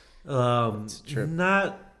Beast. It's true.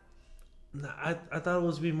 I thought it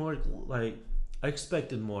was be more like I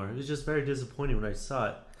expected more. It was just very disappointing when I saw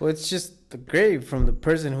it. Well, it's just the grave from the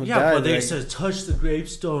person who died. Yeah, but they said touch the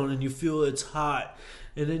gravestone and you feel it's hot.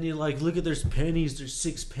 And then you like look at there's pennies, there's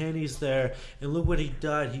 6 pennies there, and look what he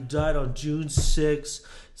died. He died on June 6,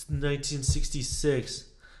 1966.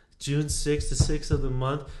 June 6th, the 6th of the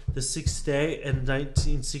month, the 6th day in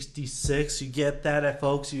 1966. You get that,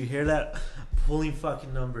 folks? You hear that? Pulling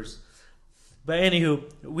fucking numbers. But anywho,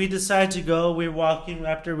 we decided to go. We were walking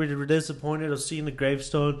after we were disappointed of seeing the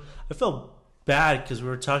gravestone. I felt bad because we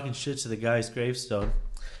were talking shit to the guy's gravestone.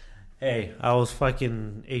 Hey, I was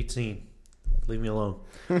fucking 18. Leave me alone.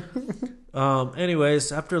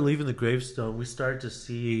 Anyways, after leaving the gravestone, we started to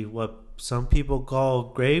see what some people call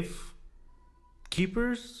grave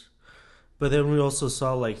keepers. But then we also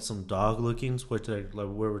saw like some dog lookings, which like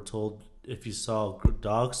where we're told if you saw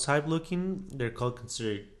dogs type looking, they're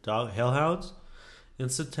considered dog hellhounds in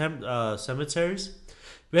cemeteries.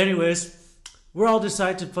 But anyways, we're all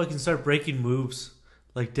decided to fucking start breaking moves,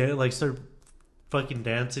 like start fucking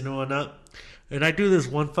dancing and whatnot. And I do this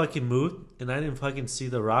one fucking move, and I didn't fucking see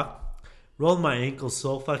the rock. Rolled my ankle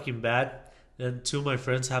so fucking bad, and two of my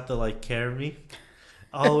friends have to like carry me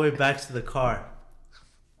all the way back to the car.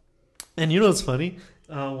 And you know what's funny?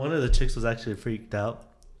 One of the chicks was actually freaked out,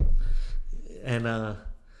 and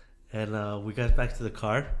we got back to the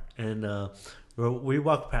car, and we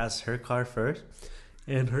walked past her car first,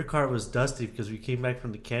 and her car was dusty because we came back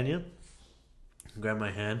from the canyon. Grabbed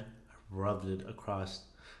my hand, rubbed it across,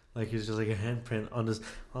 like it's just like a handprint on this,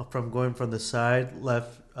 from going from the side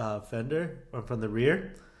left fender or from the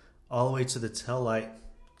rear, all the way to the tail light,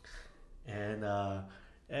 and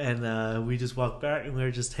we just walked back, and we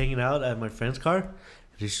were just hanging out at my friend's car,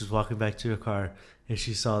 and she was walking back to her car, and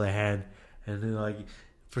she saw the hand, and then like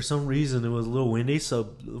for some reason it was a little windy,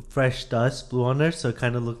 so fresh dust blew on there, so it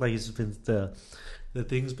kind of looked like it's been the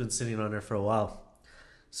thing's been sitting on her for a while.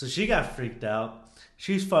 So she got freaked out.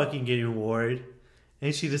 She's fucking getting worried,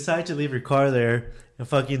 and she decided to leave her car there and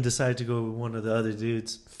fucking decided to go with one of the other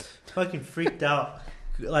dudes. Fucking freaked out.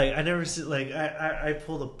 Like I never see, like I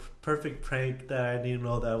pulled a perfect prank that I didn't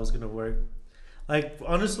know that was gonna work. Like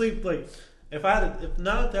honestly, like if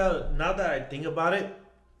now that I think about it,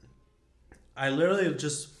 I literally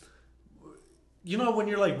just, you know, when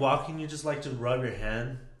you're like walking, you just like to rub your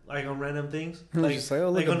hand like on random things. Like just like, oh,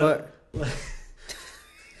 look like at butt.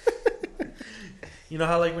 You know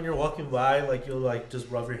how like when you're walking by, like you'll like just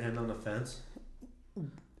rub your hand on the fence,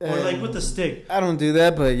 or like with the stick. I don't do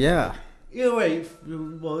that, but yeah. Either way,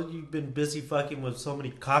 well, you've been busy fucking with so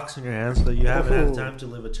many cocks in your hands, so you haven't had time to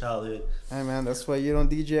live a childhood. Hey man, that's why you don't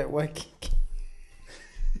DJ at Waikiki.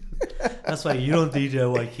 That's why you don't DJ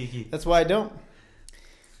at Waikiki. That's why I don't.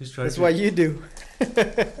 That's why you do.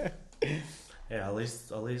 Yeah, at least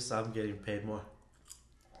I'm getting paid more.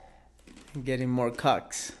 Getting more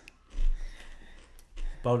cocks.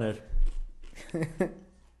 Bonehead.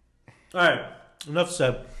 Alright, enough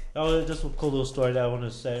said. That was just a cool little story that I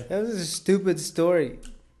wanted to say. That was a stupid story. It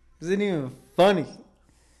wasn't even funny.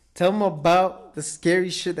 Tell them about the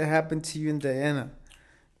scary shit that happened to you in Diana.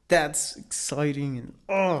 That's exciting, and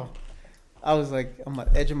I was like on the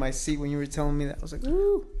edge of my seat when you were telling me that. I was like,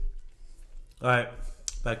 woo. Alright,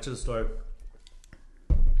 back to the story.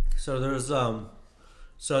 So there's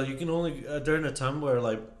so you can only during a time where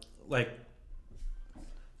like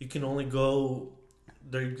you can only go,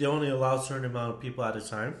 they only allow a certain amount of people at a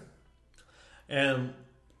time, and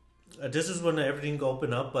this is when everything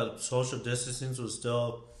opened up, but social distancing was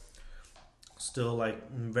still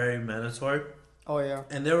like very mandatory. Oh yeah.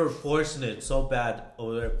 And they were forcing it so bad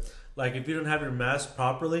over there. Like if you don't have your mask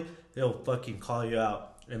properly, they'll fucking call you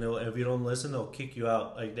out, and if you don't listen, they'll kick you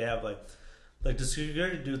out. Like they have like the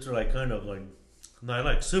security dudes are like kind of like not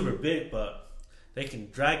like super big, but they can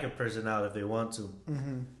drag a person out if they want to.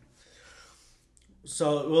 Mm-hmm.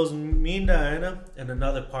 So it was me and Diana and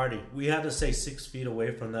another party. We had to stay 6 feet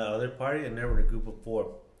away from that other party, and they were in a group of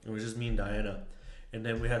 4. It was just me and Diana, and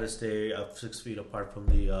then we had to stay 6 feet apart from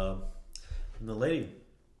the lady.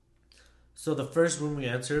 So the first room we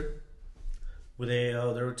entered, where they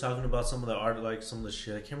were talking about some of the art, like some of the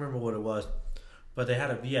shit. I can't remember what it was, but they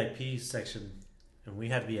had a VIP section, and we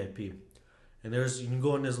had VIP. And you can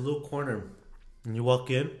go in this little corner, and you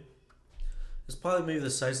walk in. It's probably maybe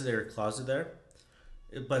the size of their closet there,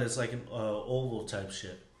 but it's like an oval type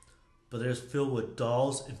shit. But there's filled with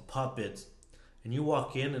dolls and puppets, and you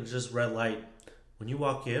walk in and it's just red light. When you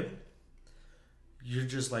walk in, you're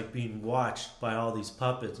just like being watched by all these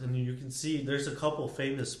puppets, and you can see there's a couple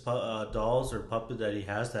famous dolls or puppet that he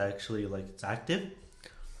has that actually like it's active.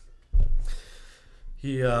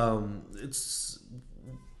 It's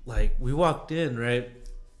like we walked in, right,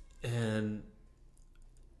 and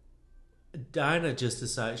Dinah just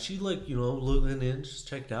decided, she like, you know, looking in, just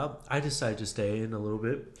checked out. I decided to stay in a little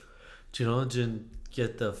bit, you know, to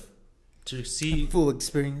get to see full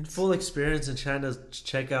experience and trying to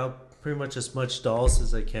check out pretty much as much dolls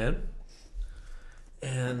as I can.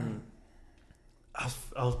 And I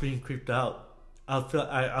was being creeped out.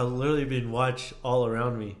 I literally being watched all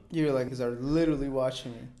around me. You were like, "These are literally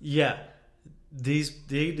watching me." Yeah, these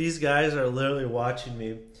guys are literally watching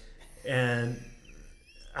me, and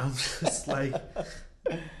I'm just like,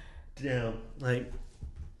 damn. Like,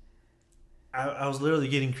 I was literally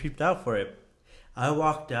getting creeped out for it. I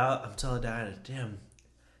walked out. I'm telling Diana, damn,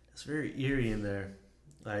 it's very eerie in there.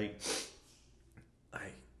 Like,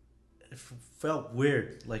 it felt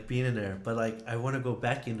weird, like, being in there. But, like, I want to go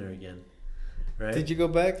back in there again. Right? Did you go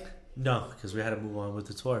back? No, because we had to move on with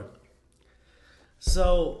the tour.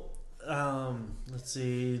 So, let's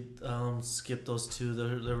see. Skip those two.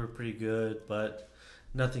 They were pretty good, but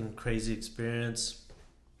nothing crazy experience.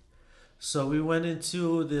 So we went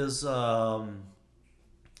into this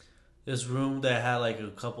this room that had like a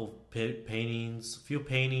couple paintings, a few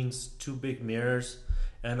paintings, two big mirrors,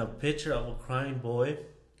 and a picture of a crying boy.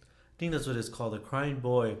 I think that's what it's called, a crying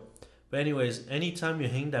boy. But anyways, anytime you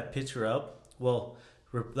hang that picture up, well,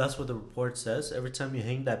 that's what the report says. Every time you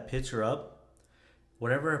hang that picture up,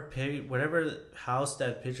 whatever house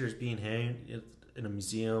that picture is being hanged in, a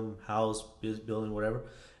museum, house, building, whatever,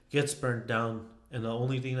 gets burnt down, and the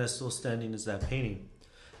only thing that's still standing is that painting.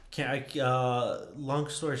 Long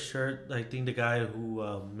story short, I think the guy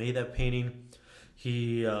who made that painting,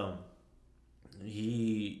 he I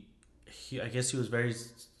guess he was very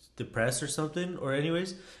depressed or something, or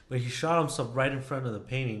anyways, but he shot himself right in front of the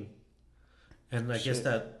painting. And I guess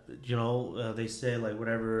that, they say, like,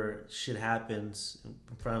 whatever shit happens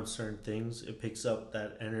in front of certain things, it picks up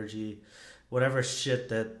that energy, whatever shit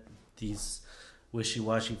that these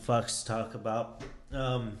wishy-washy fucks talk about.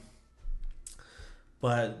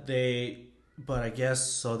 But I guess,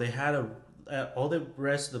 so they had all the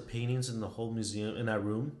rest of the paintings in the whole museum, in that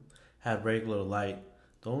room, had regular light.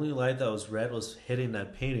 The only light that was red was hitting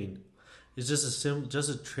that painting. It's just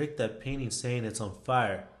a trick that painting saying it's on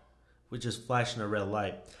fire, which is flashing a red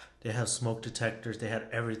light. They have smoke detectors. They had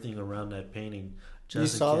everything around that painting. You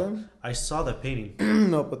saw them? I saw the painting.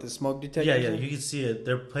 No, but the smoke detectors? Yeah, you can see it.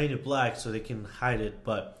 They're painted black so they can hide it,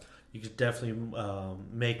 but you could definitely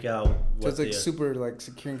make out what. So it's like super like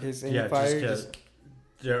secure in case any fire.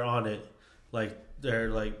 They're on it, like they're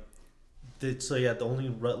like. So yeah, the only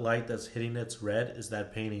light that's hitting it's red is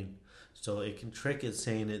that painting, so it can trick it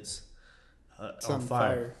saying it's on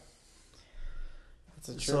fire.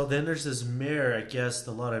 So then there's this mirror. I guess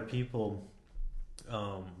a lot of people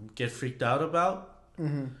get freaked out about.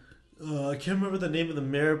 Mm-hmm. I can't remember the name of the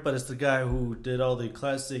mirror, but it's the guy who did all the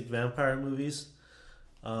classic vampire movies.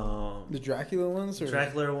 The Dracula ones?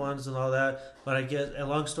 Dracula ones and all that. But I guess, and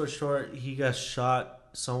long story short, he got shot.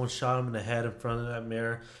 Someone shot him in the head in front of that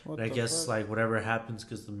mirror. And I guess, like, whatever happens,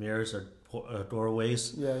 because the mirrors are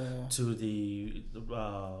doorways to the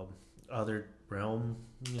other realm.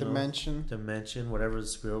 Dimension, whatever, the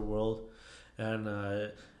spirit world.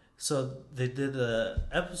 And so they did an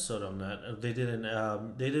episode on that. They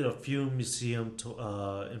did a few museum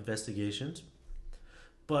investigations.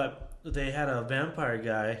 But they had a vampire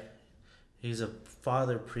guy. He's a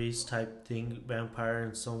father priest type thing, vampire,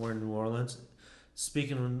 in somewhere in New Orleans.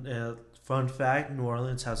 Speaking of, fun fact, New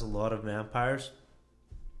Orleans has a lot of vampires.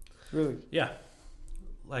 Really? Yeah.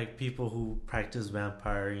 Like people who practice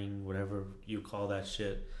vampiring, whatever you call that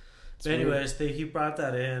shit. But anyways, he brought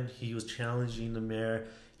that in. He was challenging the mayor.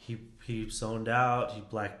 He zoned out. He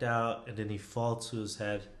blacked out. And then he fell to his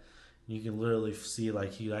head. You can literally see,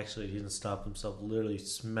 like, he didn't stop himself. Literally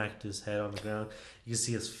smacked his head on the ground. You can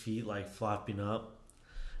see his feet, like, flopping up.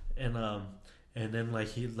 And then,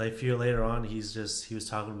 like, a few later on, he was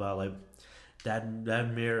talking about, like,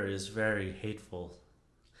 that mirror is very hateful.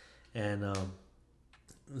 And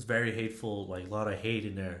it's very hateful, like, a lot of hate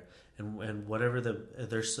in there. And whatever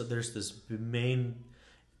there's this main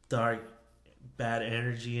dark, bad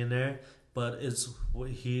energy in there, but it's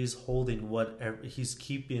he's holding whatever, he's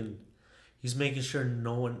making sure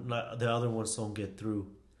no one, the other ones don't get through.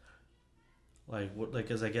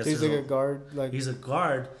 As I guess he's like a guard. He's a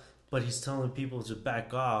guard, but he's telling people to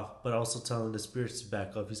back off, but also telling the spirits to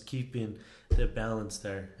back off. He's keeping the balance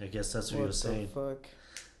there. I guess that's what he was saying. Fuck?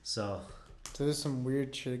 So there's some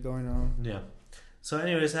weird shit going on. Yeah. So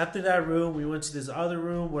anyways, after that room, we went to this other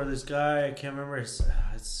room where this guy, I can't remember, he's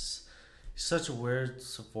such a weird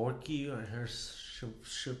Savorki or her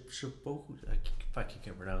Shaboku. I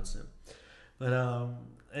can't pronounce it. But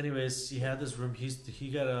anyways, he had this room. He was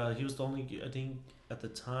the only, I think at the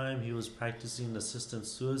time, he was practicing assisted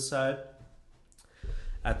suicide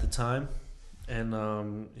at the time.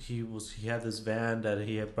 And he had this van that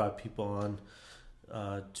he had brought people on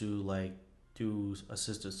to, like, do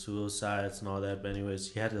assisted suicides and all that. But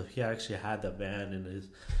anyways, he actually had the van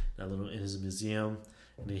in his museum,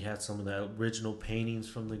 and he had some of the original paintings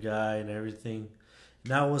from the guy and everything.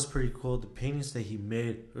 And that was pretty cool. The paintings that he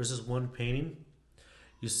made. There's this one painting.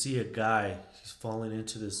 You see a guy. He's falling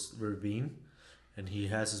into this ravine, and he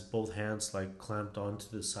has his both hands like clamped onto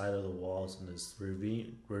the side of the walls in this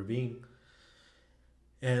ravine.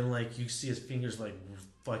 And like you see his fingers like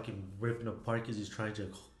fucking ripping apart because he's trying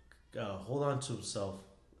to hold on to himself.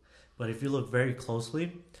 But if you look very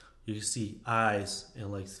closely, you can see eyes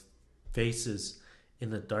and like faces in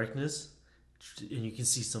the darkness, and you can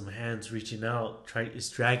see some hands reaching out, is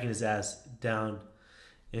dragging his ass down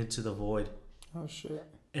into the void. Oh shit!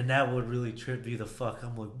 And that would really trip me the fuck.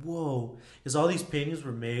 I'm like, whoa! Because all these paintings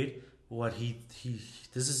were made. What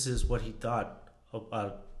this is what he thought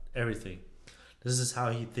about everything. This is how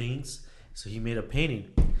he thinks. So he made a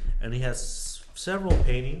painting, and he has several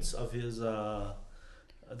paintings of his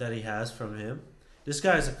that he has from him. This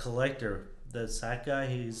guy is a collector. That guy,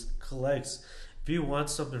 he collects. If you want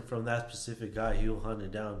something from that specific guy, he'll hunt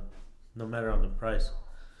it down, no matter on the price.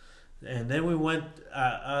 And then we went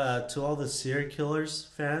to all the serial killers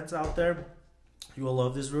fans out there. You will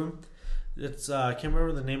love this room. It's I can't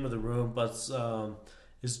remember the name of the room, but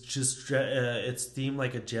it's just it's themed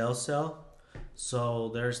like a jail cell. So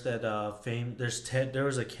there's that there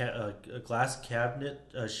was a glass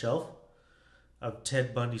cabinet shelf of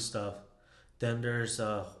Ted Bundy stuff. Then there's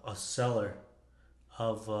a cellar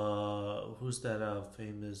of who's that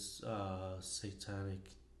famous satanic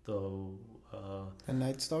though. A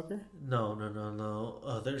Night Stalker?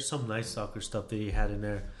 No. There's some Night Stalker stuff that he had in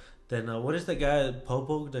there. Then what is the guy,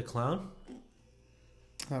 Popo the clown?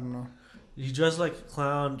 I don't know. He dressed like a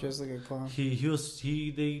clown. Just like a clown.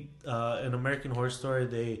 They in American Horror Story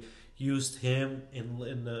they used him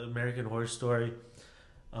in the American Horror Story.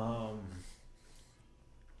 I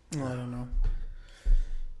don't know.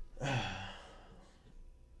 I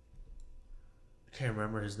can't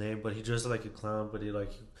remember his name, but he dressed like a clown. But he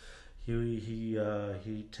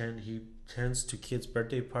tends to kids'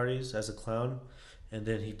 birthday parties as a clown, and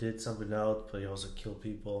then he did something else, but he also killed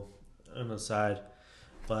people on the side.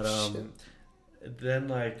 But then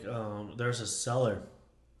there's a cellar,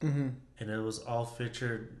 and it was all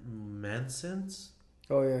featured Manson's.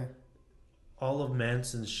 Oh yeah, all of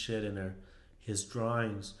Manson's shit in there. His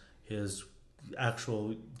drawings, his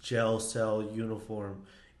actual jail cell uniform,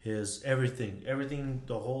 his everything,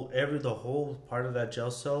 the whole part of that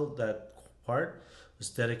jail cell, that part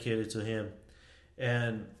was dedicated to him,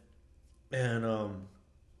 and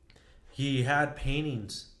he had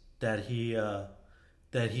paintings that he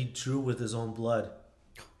drew with his own blood.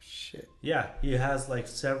 Oh shit! Yeah, he has like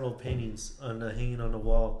several paintings hanging on the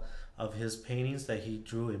wall of his paintings that he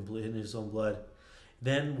drew in his own blood.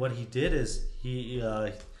 Then what he did is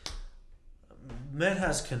Med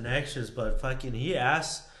has connections, but fucking he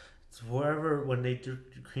asked whoever when they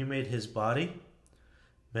cremate his body,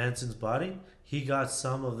 Manson's body, he got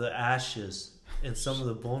some of the ashes and some of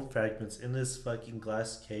the bone fragments in this fucking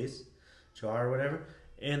glass case, jar or whatever,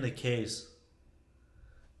 in the case.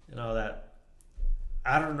 And all that.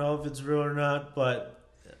 I don't know if it's real or not, but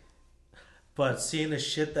seeing the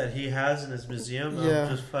shit that he has in his museum, I'm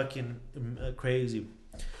just fucking crazy.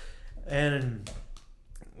 And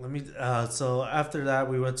so after that,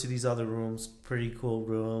 we went to these other rooms, pretty cool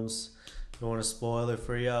rooms. Don't want to spoil it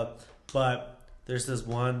for you, but there's this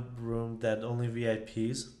one room that only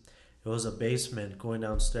VIPs. It was a basement going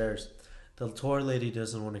downstairs. The tour lady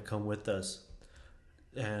doesn't want to come with us,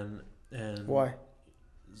 and why?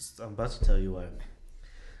 I'm about to tell you why.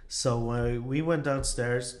 So when we went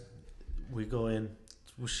downstairs, we go in.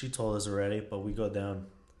 She told us already, but we go down.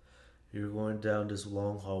 You're going down this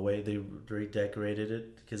long hallway. They redecorated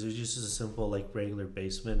it because it was just a simple, like regular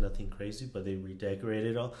basement, nothing crazy. But they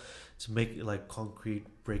redecorated it all to make it like concrete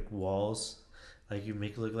brick walls, like you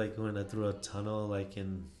make it look like going through a tunnel, like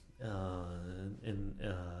in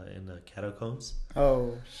the catacombs.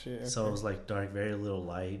 Oh shit! Okay. So it was like dark, very little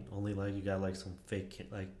light. Only like you got like some fake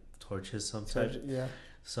like torches, some type. Yeah.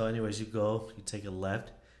 So anyways, you go, you take a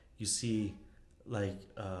left, you see like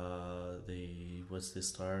there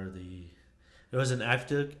was an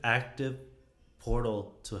active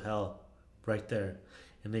portal to hell right there,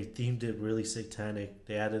 and they themed it really satanic.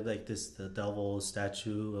 They added like the devil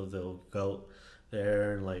statue of the goat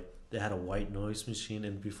there, and like they had a white noise machine.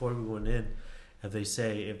 And before we went in, if they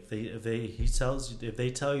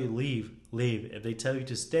tell you leave. If they tell you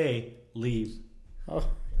to stay, leave. Oh,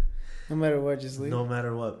 no matter what, just leave. No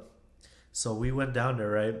matter what. So we went down there,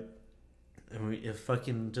 right? And it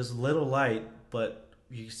fucking just little light, but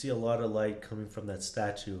you see a lot of light coming from that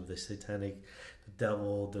statue of the satanic, the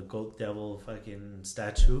devil, the goat devil fucking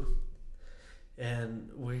statue. And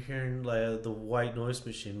we're hearing like the white noise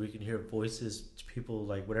machine. We can hear voices, people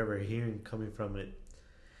like whatever hearing coming from it.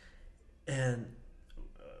 And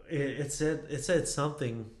it said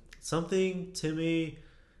something to me.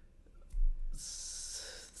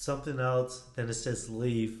 something else. Then it says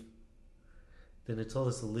leave. Then it told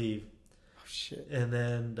us to leave. Oh shit! And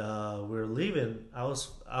then we were leaving. I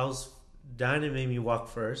was Diana made me walk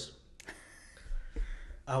first.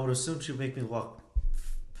 I would assume she'd make me walk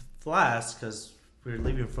last because we were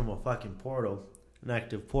leaving from a fucking portal, an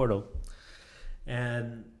active portal.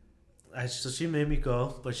 And so she made me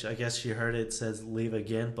go, but I guess she heard it says leave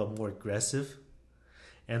again, but more aggressive.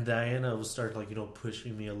 And Diana would start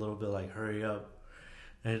pushing me a little bit, like hurry up.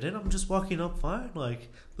 And then I'm just walking up fine, like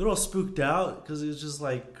a little spooked out because it was just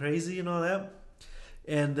like crazy and all that.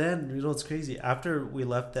 And then it's crazy. After we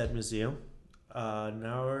left that museum,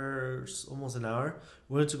 almost an hour,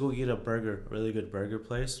 we went to go get a burger, a really good burger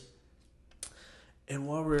place. And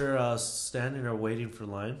while we're standing there waiting for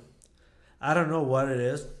line, I don't know what it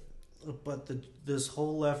is, but this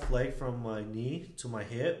whole left leg from my knee to my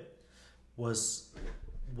hip was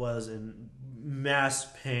in mass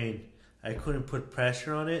pain. I couldn't put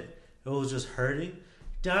pressure on it. It was just hurting.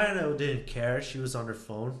 Diana didn't care. She was on her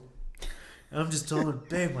phone. And I'm just telling her,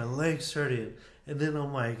 babe, my leg's hurting. And then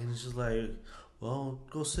I'm like, and she's like, well,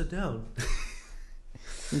 go sit down.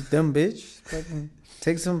 You dumb bitch. Fucking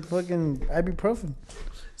take some fucking ibuprofen.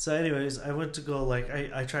 So anyways, I went to go,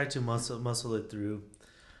 I tried to muscle it through.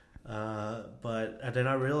 But then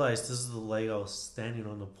I realized this is the leg I was standing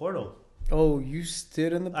on the portal. Oh, you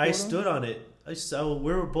stood in the portal? I stood on it.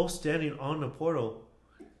 We were both standing on the portal.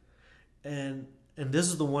 And this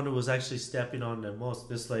is the one that was actually stepping on the most.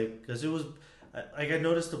 This because it was, I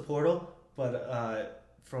noticed the portal, but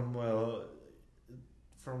from the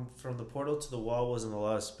portal to the wall wasn't a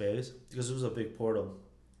lot of space because it was a big portal.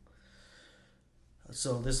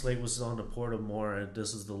 So this leg was on the portal more, and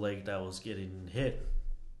this is the leg that was getting hit.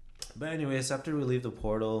 But anyways, after we leave the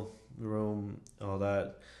portal room, all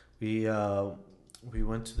that, we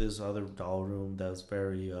went to this other doll room that was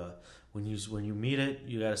very when you meet it,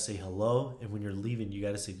 you gotta say hello, and when you're leaving, you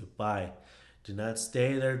gotta say goodbye. Do not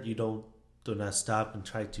stay there. Do not stop and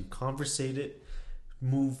try to conversate it.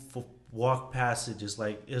 Walk past it. Just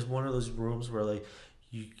it's one of those rooms where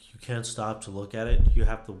you can't stop to look at it. You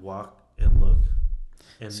have to walk and look.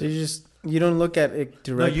 And so you don't look at it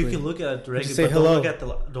directly. No, you can look at it directly. Just say but hello.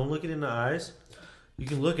 Don't look it in the eyes. You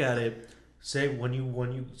can look at it. Say when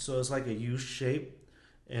you so it's like a U shape,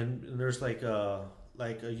 and there's like a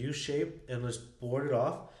U shape, and it's boarded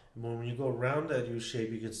off. And when you go around that U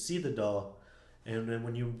shape, you can see the doll. And then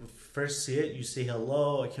when you first see it, you say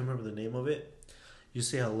hello. I can't remember the name of it. You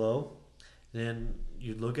say hello, then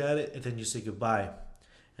you look at it, and then you say goodbye.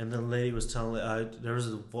 And the lady was telling there was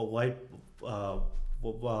a white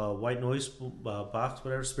noise box,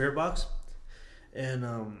 whatever, spirit box,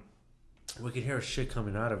 and we could hear shit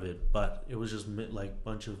coming out of it, but it was just like a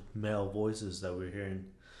bunch of male voices that we were hearing.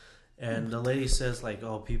 And the lady says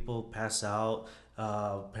oh, people pass out.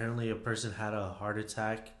 Apparently a person had a heart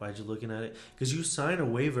attack by just looking at it, because you sign a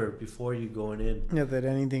waiver before you going in. Yeah, that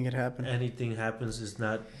anything could happen. Anything happens is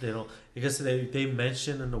not, they don't, because they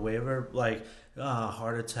mention in the waiver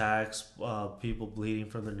heart attacks, people bleeding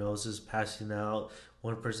from their noses, passing out.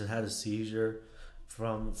 One person had a seizure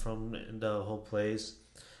from the whole place.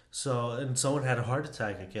 So, and someone had a heart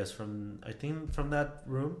attack, I guess, from that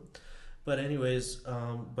room. But anyways,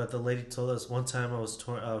 but the lady told us one time I was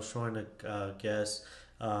showing a guest,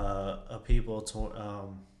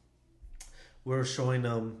 people, we were showing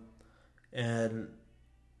them, and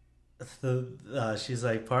she's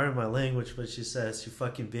like, pardon my language, but she says, you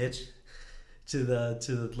fucking bitch, to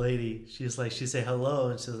the lady. She say hello,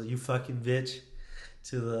 and she's like, you fucking bitch,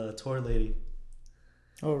 to the tour lady.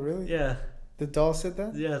 Oh, really? Yeah. The doll said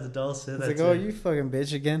that? Yeah, the doll said that. It's like, oh, you fucking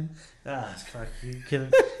bitch again. Fuck, you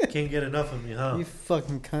can't get enough of me, huh? You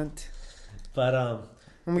fucking cunt. But I'm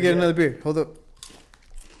gonna get another beer. Hold up.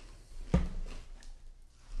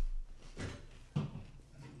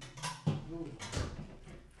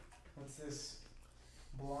 What's this?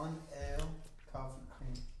 Blonde ale, coffee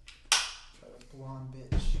cream. Try the blonde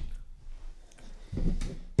bitch.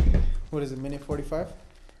 What is it? Minute 45?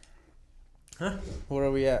 Huh? Where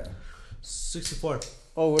are we at? 64.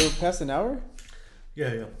 Oh, we're past an hour?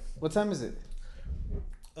 Yeah. What time is it?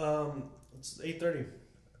 It's 8:30.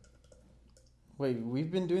 Wait,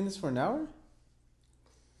 we've been doing this for an hour?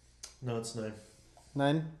 No, it's 9.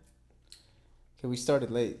 9? Okay, we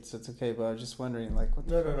started late, so it's okay, but I was just wondering, what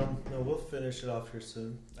the No, we'll finish it off here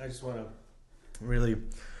soon. I just want to really,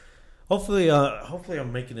 hopefully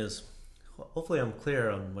I'm making this, hopefully I'm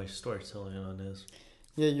clear on my storytelling on this.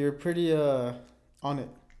 Yeah, you're pretty, on it.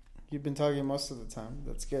 You've been talking most of the time.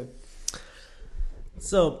 That's good.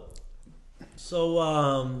 So,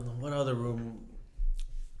 what other room?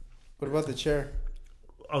 What about the chair?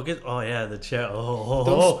 I'll get. Oh yeah, the chair.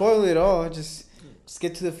 Don't spoil it all. Just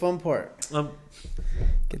get to the fun part.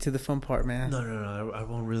 Get to the fun part, man. No. I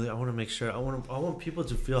won't really. I want to make sure. I want people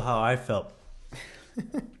to feel how I felt.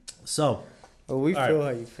 So. Well, we feel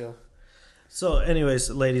how you feel. So, anyways,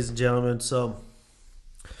 ladies and gentlemen, so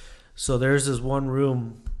there's this one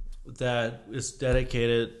room that is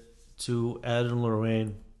dedicated to Ed and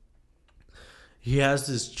Lorraine. He has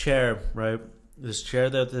this chair, right? This chair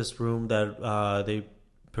this room that they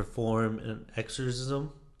perform an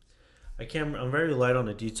exorcism. I'm very light on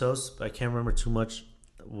the details, but I can't remember too much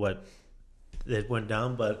what it went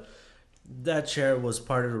down, but that chair was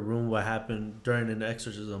part of the room what happened during an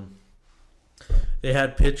exorcism. They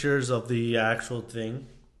had pictures of the actual thing,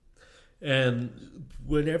 and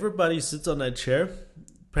when everybody sits on that chair,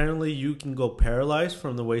 apparently you can go paralyzed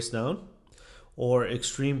from the waist down, or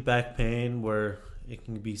extreme back pain where it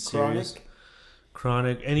can be serious,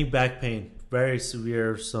 chronic, any back pain, very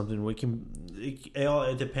severe or something.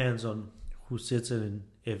 It depends on who sits in, and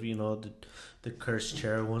if the cursed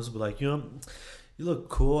chair ones be like, you look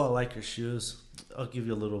cool, I like your shoes, I'll give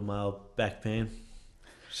you a little mild back pain.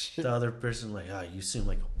 Shit. The other person like, you seem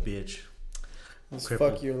like a bitch. Let's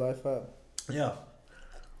fuck your life up. Yeah.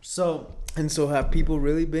 So have people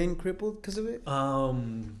really been crippled because of it? Not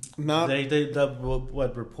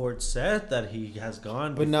what reports said that he has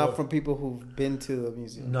gone, but not from people who've been to the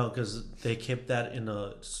museum. No, because they kept that in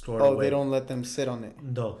a stored away. They don't let them sit on it.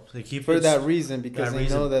 No, they keep for that reason, because they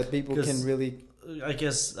know that people can really. I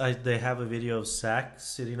guess they have a video of Zach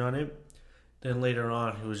sitting on it. Then later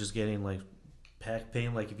on, he was just getting like back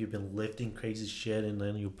pain, like if you've been lifting crazy shit and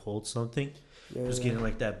then you pulled something, getting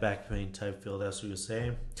like that back pain type feel. That's what he was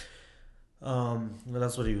saying.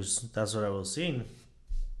 That's what I was seeing.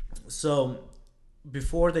 So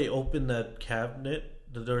before they open that cabinet,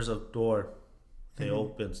 there's a door. They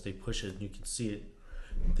opens, they push it, and you can see it.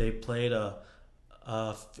 They played a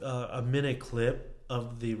minute clip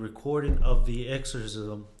of the recording of the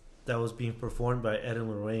exorcism that was being performed by Ed and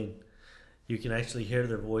Lorraine. You can actually hear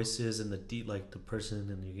their voices and the person,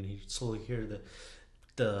 and you can slowly hear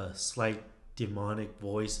the slight demonic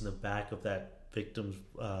voice in the back of that victim's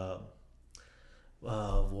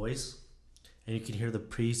voice, and you can hear the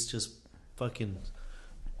priest just fucking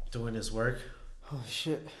doing his work. Oh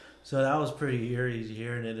shit! So that was pretty eerie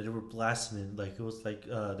hearing it, and they were blasting it like it was like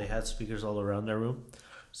they had speakers all around their room,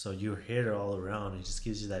 so you hear it all around. It just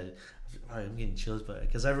gives you that. I'm getting chills, but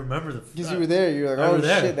because I remember because you were there, you're like, oh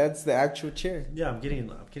shit, that's the actual chair. Yeah, I'm getting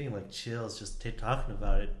like chills just talking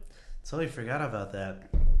about it. Totally forgot about that.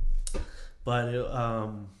 But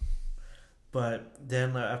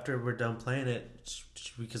then after we're done playing it,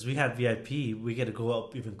 because we had VIP, we get to go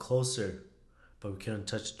up even closer, but we couldn't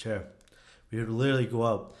touch the chair. We would literally go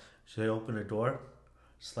up. So they open the door,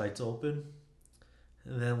 slides open,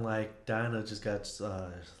 and then like Dinah just got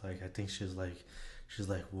I think she's like,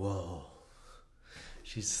 whoa.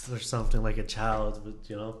 She's or something like a child, but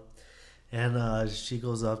and she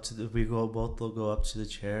goes up to both go up to the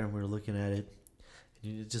chair, and we're looking at it,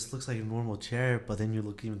 and it just looks like a normal chair, but then you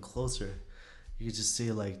look even closer, you can just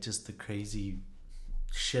see like just the crazy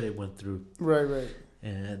shit it went through. Right.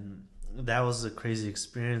 And that was a crazy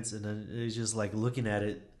experience, and then it's just like looking at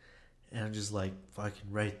it, and I'm just like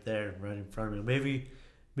fucking right there, right in front of me.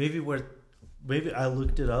 Maybe I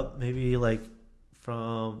looked it up. Maybe like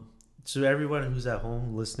to everyone who's at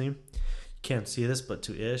home listening, you can't see this, but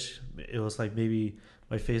to Ish, it was like maybe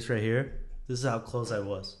my face right here. This is how close I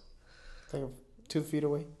was. Like 2 feet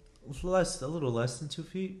away? A little less than 2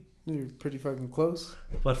 feet. You're pretty fucking close.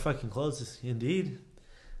 But fucking close, indeed.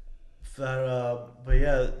 But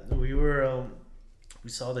yeah, we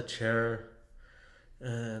saw the chair,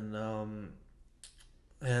 and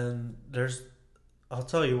there's, I'll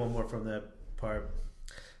tell you one more from that part.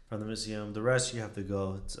 From the museum. The rest you have to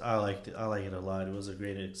go. I like it a lot. It was a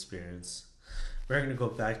great experience. We're gonna go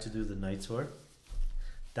back to do the night tour.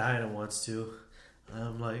 Diana wants to.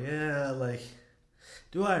 I'm like, yeah, like,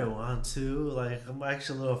 do I want to? Like, I'm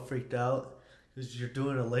actually a little freaked out because you're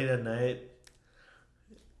doing it late at night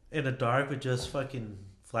in the dark with just fucking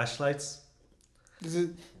flashlights.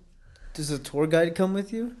 Does a tour guide come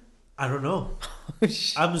with you? I don't know.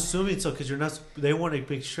 I'm assuming so because you're not. They want to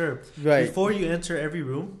make sure before you enter every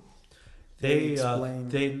room. They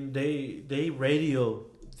radio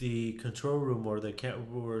the control room or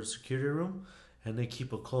or security room, and they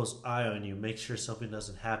keep a close eye on you. Make sure something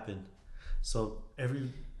doesn't happen. So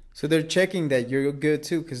they're checking that you're good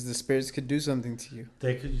too, because the spirits could do something to you.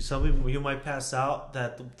 You might pass out.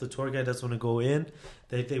 That the tour guide doesn't want to go in.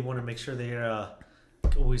 They want to make sure they're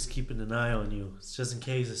always keeping an eye on you, just in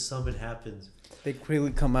case if something happens. They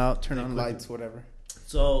quickly come out, turn on lights, whatever.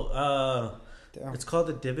 So, it's called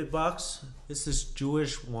the Divot Box. It's this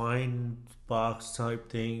Jewish wine box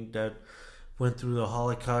type thing that went through the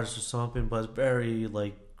Holocaust or something, but it's very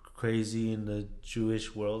like crazy in the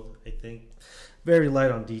Jewish world. I think very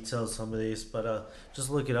light on details some of these, but just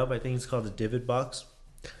look it up. I think it's called the Divot Box.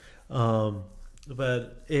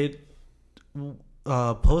 But it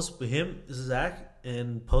Zach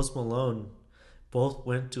and Post Malone both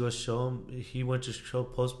went to a show. He went to show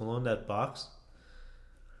Post Malone that box.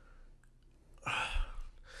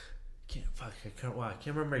 I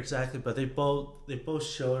can't remember exactly, but they both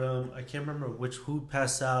showed him. I can't remember who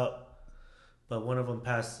passed out, but one of them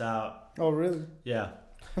passed out. Oh, really? Yeah,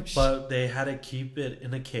 but they had to keep it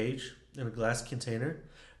in a cage in a glass container,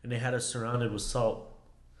 and they had it surrounded with salt,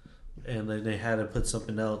 and then they had to put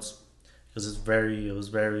something else because it was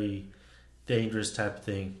very dangerous type of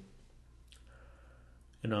thing.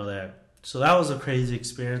 You know that. So that was a crazy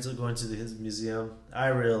experience of going to his museum. I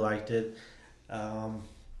really liked it. I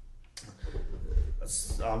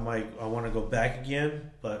want to go back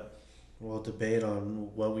again, but we'll debate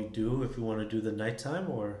on what we do, if we want to do the nighttime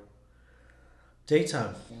or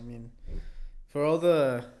daytime. I mean, for all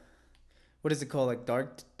the, what is it called, like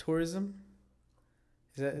dark tourism?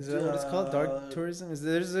 Is that what it's called? Dark tourism?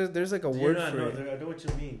 There's like a word for it. I know what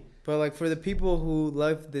you mean. But like for the people who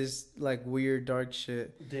love this like weird dark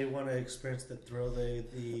shit, they want to experience the thrill,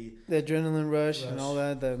 the adrenaline rush and all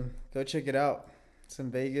that. Then go check it out. It's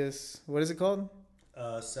in Vegas. What is it called?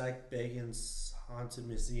 Zach Bagans Haunted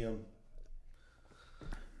Museum.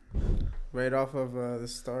 Right off of the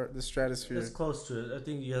Stratosphere. It's close to it. I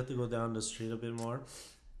think you have to go down the street a bit more.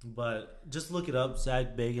 But just look it up,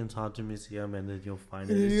 Zach Bagans Haunted Museum, and then you'll find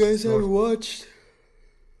it. If you guys haven't watched...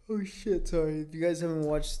 Oh shit, sorry. If you guys haven't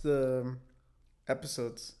watched the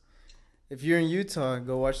episodes, if you're in Utah,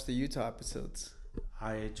 go watch the Utah episodes.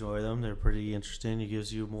 I enjoy them. They're pretty interesting. It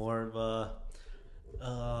gives you more of a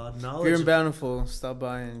knowledge. If you're in Bountiful, stop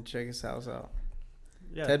by and check his house out.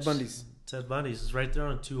 Yeah, Ted Bundy's. Ted Bundy's is right there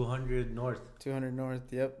on 200 North. 200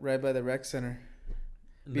 North, yep. Right by the rec center.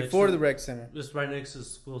 Before the rec center. Just right next to the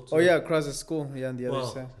school, too. Oh, yeah, across the school. Yeah, on the other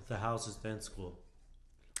side. The house is then school.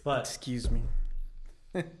 But excuse me.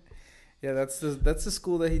 Yeah, that's the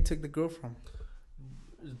school that he took the girl from.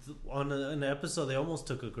 On an episode, they almost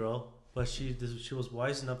took a girl, but she was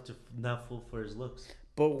wise enough to not fall for his looks.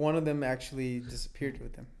 But one of them actually disappeared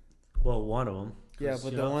with him. Well, one of them. Yeah,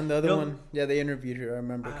 but the other one, yeah, they interviewed her. I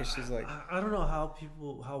remember because she's like, I don't know how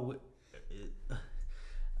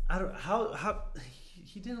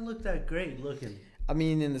he didn't look that great looking. I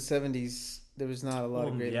mean, in the 70s, there was not a lot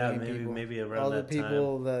of great looking people. Maybe around all that the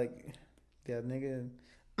people time. Like, yeah, nigga.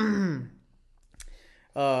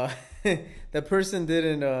 That person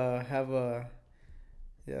didn't have a.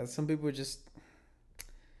 Yeah, some people just.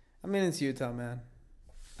 I mean, it's Utah, man.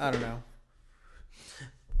 I don't know.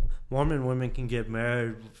 Mormon women can get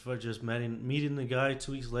married for just meeting the guy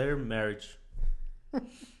 2 weeks later, marriage.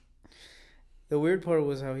 The weird part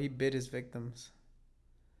was how he bit his victims.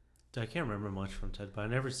 I can't remember much from Ted, but I've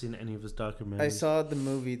never seen any of his documentaries. I saw the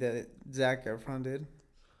movie that Zac Efron did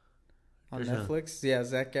on Netflix. Yeah,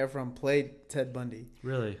 Zac Efron played Ted Bundy.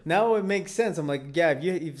 Really? Now it makes sense. I'm like, yeah,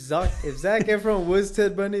 if Zac Efron was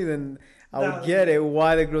Ted Bundy, then I would get it.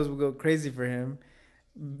 Why the girls would go crazy for him?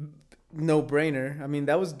 No brainer. I mean,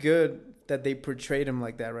 that was good that they portrayed him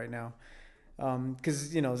like that right now.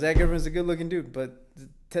 Because, Zac Efron's a good looking dude, but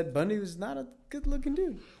Ted Bundy was not a good looking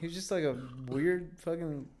dude. He was just like a weird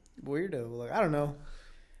fucking weirdo. Like, I don't know.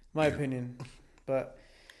 My opinion. But,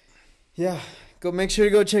 yeah. Make sure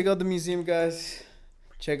to go check out the museum, guys.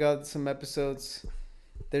 Check out some episodes.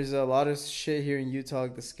 There's a lot of shit here in Utah,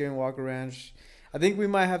 like the Skinwalker Ranch. I think we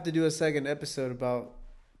might have to do a second episode about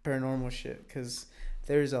paranormal shit, because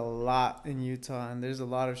there's a lot in Utah, and there's a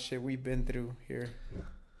lot of shit we've been through here.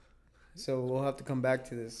 So we'll have to come back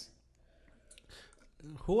to this.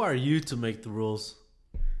 Who are you to make the rules?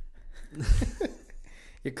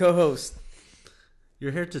 Your co-host.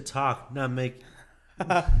 You're here to talk, not make.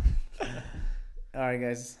 All right,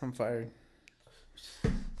 guys, I'm fired.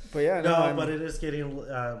 But yeah, but it is getting.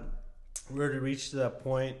 We're to reach to that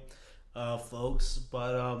point, folks.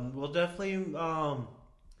 But we'll definitely.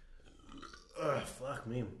 Fuck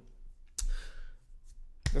me.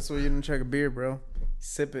 That's why you didn't check a beer, bro.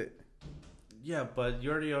 Sip it. Yeah, but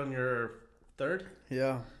you're already on your third?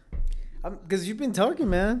 Yeah. Because you've been talking,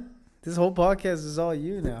 man. This whole podcast is all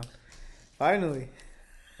you now. Finally,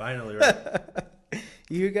 right?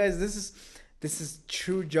 You guys, this is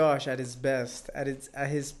true Josh at his best, at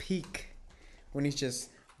his peak, when he's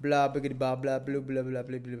just blah biggity blah blah blah blah blah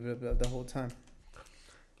blah blah blah blah the whole time.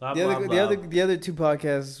 Blah, The blah, other, blah. the other two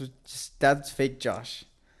podcasts was just that's fake Josh.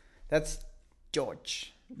 That's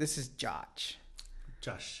George. This is Josh.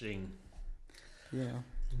 Joshing. Yeah.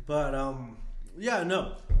 But yeah,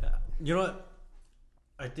 no. You know what?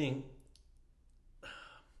 I think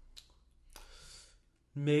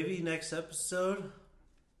maybe next episode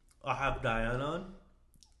I'll have Diane on.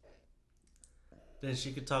 Then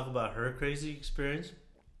she could talk about her crazy experience,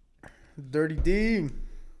 Dirty D.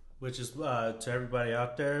 which is to everybody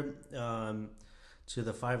out there, to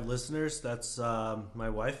the 5 listeners. That's my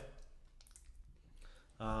wife.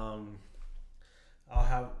 I'll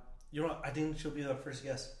have, you know, I think she'll be the first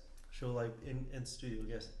guest. She'll like in studio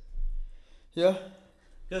guest. Yeah.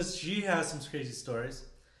 Because she has some crazy stories,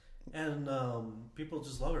 and people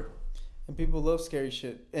just love her. And people love scary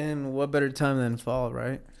shit. And what better time than fall,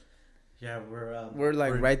 right? Yeah, We're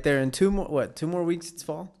right there in 2 more weeks it's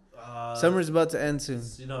fall? Summer's about to end soon.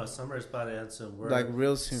 You know, summer is about to end soon. We're Like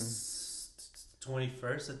real soon.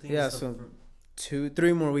 21st, I think. Yeah, so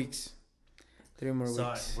 3 more weeks. 3 more so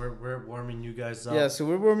weeks. we're warming you guys up. Yeah, so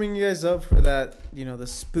we're warming you guys up for that, you know, the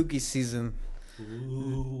spooky season.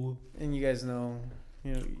 Ooh. And you guys know,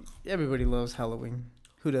 you know, everybody loves Halloween.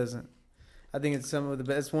 Who doesn't? I think it's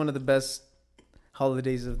one of the best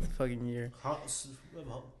holidays of the fucking year.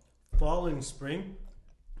 Fall and spring,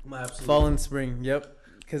 my absolute. Fall and spring, yep.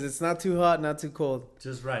 Because it's not too hot, not too cold,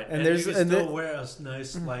 Just right, And and there's- you can and still the- wear a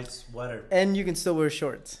nice light sweater. and you can still wear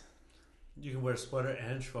shorts. You can wear a sweater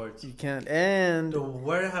and shorts. You can't, and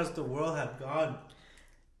Where has the world have gone?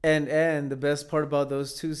 and the best part about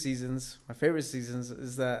those 2 seasons, my favorite seasons,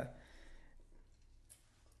 is that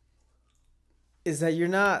you're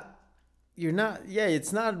not. Yeah,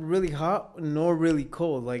 it's not really hot nor really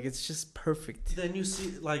cold. Like, it's just perfect. Then you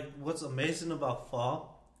see, like, what's amazing about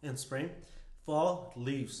fall and spring. Fall,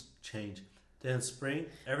 leaves change. Then spring,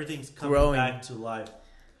 everything's coming Growing. back to life.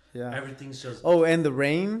 Yeah. Everything's just. Oh, and the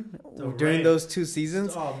rain during rain. those 2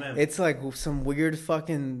 seasons. Oh man, It's like some weird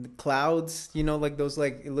fucking clouds, you know, like those,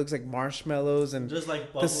 like, it looks like marshmallows, and just like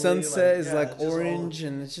the bubbly, sunset is yeah, like just all- orange,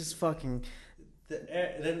 and it's just fucking. the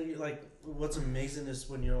air, then you like, what's amazing is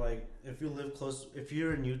when you're like, if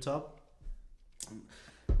you're in Utah,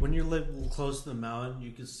 when you live close to the mountain,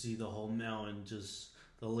 you can see the whole mountain, just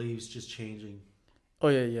the leaves just changing. Oh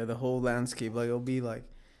yeah, the whole landscape, like it'll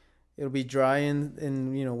be dry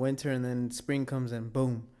in you know, winter, and then spring comes and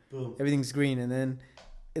boom, Boom. everything's green, and then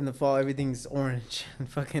in the fall everything's orange and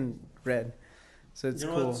fucking red. So it's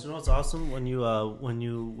cool. You know what's awesome when you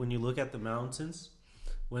look at the mountains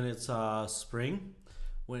when it's spring,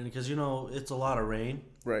 because you know it's a lot of rain.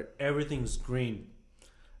 Right. Everything's green.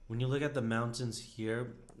 When you look at the mountains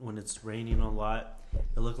here when it's raining a lot,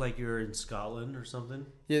 it looks like you're in Scotland or something.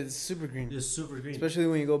 Yeah, it's super green. It's super green. Especially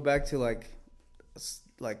when you go back to like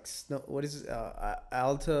snow. What is it?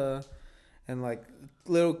 Alta, and like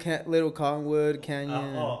little Cottonwood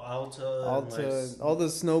Canyon. Alta, all the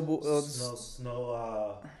snow.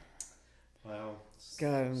 Wow.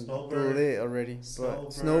 God, I'm Snowbird. lit already. But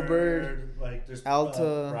Snowbird, Snowbird, like there's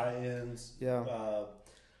Alta. Brian's, yeah.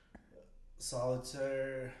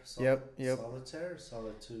 Solitaire. Yep. Solitaire,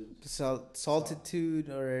 Solitude. Saltitude,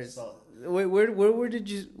 or Sol- wait, where did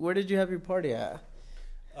you have your party at?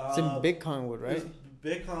 It's in Big Cottonwood, right?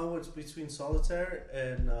 Big Cottonwood's between Solitaire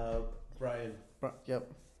and Brian.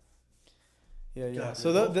 Yep. Yeah. God,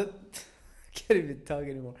 So dude, I can't even talk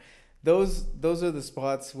anymore. Those are the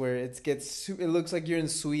spots where it looks like you're in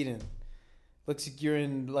Sweden. Looks like you're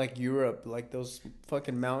in like Europe, like those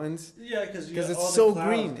fucking mountains. Yeah, because it's so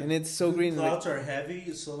green, and it's so green. The clouds are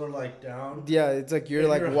heavy, so they're like down. Yeah, it's like you're And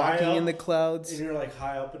like you're walking high in up, the clouds. And you're like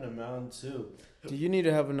high up in the mountain too. Do you need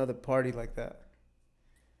to have another party like that?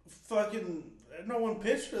 Fucking no one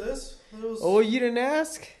pitched for this. Oh, you didn't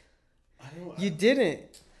ask? You I-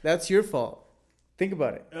 didn't. That's your fault. Think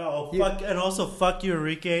about it. Oh fuck! And also fuck you,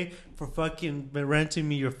 Enrique, for fucking renting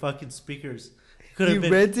me your fucking speakers. You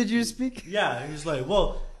rented your speaker? Yeah, he was like,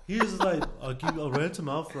 I'll rent them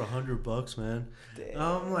out for $100, man. Damn.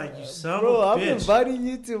 I'm like, you son Bro, of a I'm bitch. inviting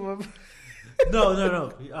you to my.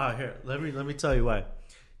 No. Here, let me tell you why.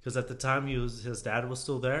 Because at the time his dad was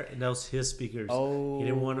still there, and that was his speakers. Oh. He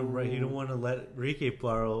didn't want to let Enrique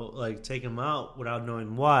borrow, take him out without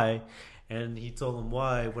knowing why, and he told him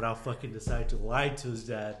why without fucking deciding to lie to his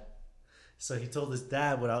dad. So he told his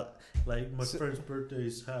dad without, my friend's birthday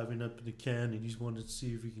is having up in the can, and he just wanted to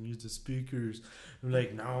see if he can use the speakers. I'm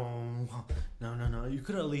like, no. You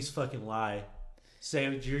could at least fucking lie, say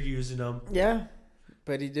you're using them. Yeah,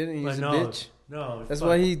 but he didn't. He's a bitch. No, That's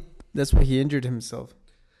why he injured himself.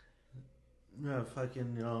 Yeah,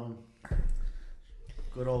 fucking,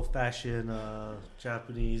 good old fashioned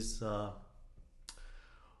Japanese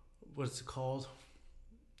what's it called?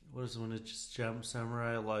 What is it when it's just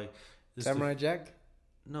samurai like Samurai Jack?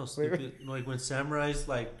 No, stupid. Like when samurai's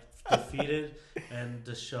like defeated and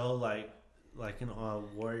the show like in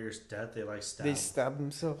Warrior's Death, they stab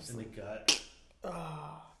themselves in the gut.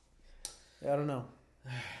 I don't know.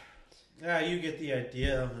 Yeah, you get the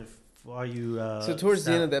idea. While you so towards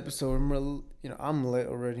the end of the episode, I'm lit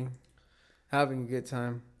already, having a good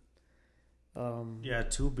time.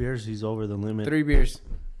 2 beers, he's over the limit. 3 beers.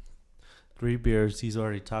 3 beers, he's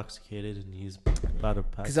already intoxicated and he's about to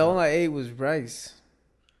pass. Because all I ate was rice.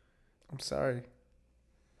 I'm sorry.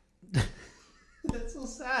 That's so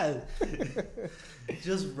sad.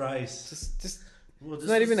 Just rice. It's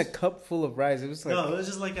not even a cup full of rice. It was like it was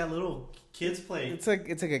just like a little kid's plate. It's like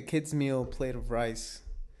a kid's meal plate of rice.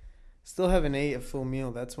 Still haven't ate a full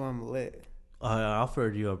meal. That's why I'm lit. I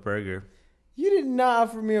offered you a burger. You did not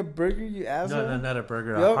offer me a burger, you asshole. No, not a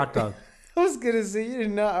burger. A hot dog. I was gonna say you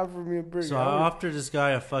did not offer me a burger. So I offered this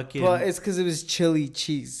guy a fucking. Well, it's because it was chili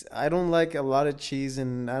cheese. I don't like a lot of cheese,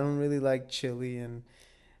 and I don't really like chili and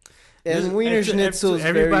Wiener Schnitzel.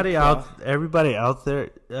 Everybody out there,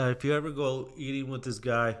 if you ever go eating with this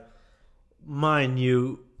guy, mind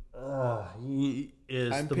you, he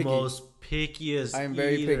is picky. Most pickiest. I am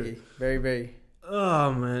very picky, very very.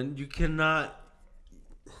 Oh man, you cannot.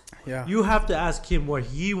 Yeah. You have to ask him where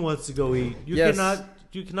he wants to go eat. You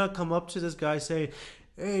cannot come up to this guy saying,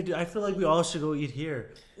 "Hey, dude, I feel like we all should go eat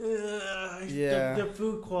here." The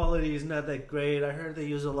food quality is not that great. I heard they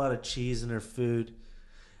use a lot of cheese in their food.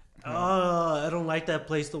 I don't like that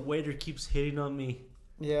place. The waiter keeps hitting on me.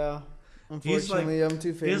 Yeah. Unfortunately, I'm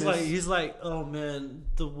too famous. He's like, oh man,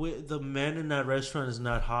 the man in that restaurant is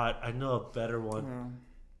not hot. I know a better one.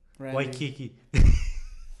 Waikiki.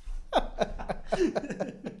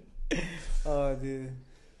 Oh, dude.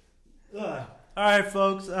 All right,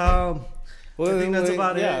 folks. I think that's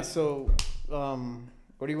about it. Yeah. So,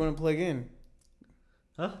 what do you want to plug in?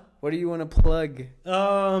 Huh? What do you want to plug?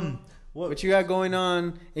 What you got going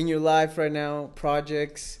on in your life right now?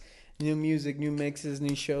 Projects, new music, new mixes,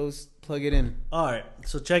 new shows. Plug it in. All right,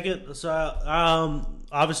 so check it. So,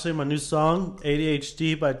 obviously, my new song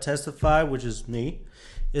 "ADHD" by Testify, which is me,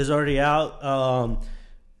 is already out.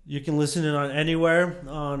 You can listen to it on anywhere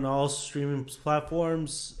on all streaming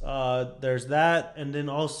platforms. There's that, and then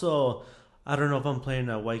also, I don't know if I'm playing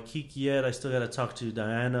at Waikiki yet. I still got to talk to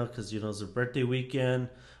Diana because it's her birthday weekend.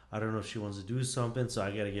 I don't know if she wants to do something, so I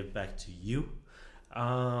got to get back to you.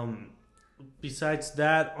 Besides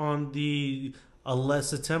that, on the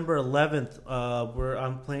September 11th,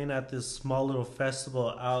 I'm playing at this small little festival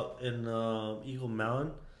out in Eagle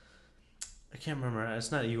Mountain. I can't remember.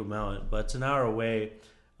 It's not Eagle Mountain, but it's an hour away.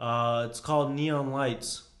 It's called Neon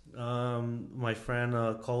Lights. My friend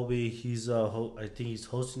Colby, I think he's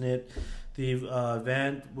hosting it. The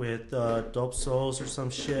event with Dope Souls or some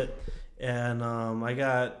shit. And I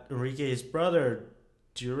got Enrique's brother,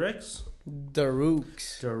 Durex.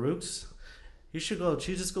 Darooks. You should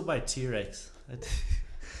just go by T-Rex.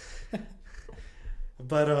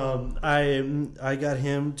 But I got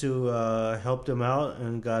him to help him out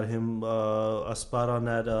and got him a spot on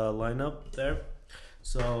that lineup there.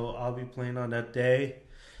 So I'll be playing on that day.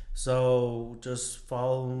 So just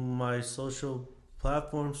follow my social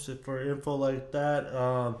platforms for info like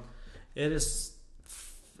that. It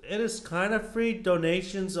is kind of free.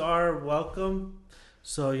 Donations are welcome.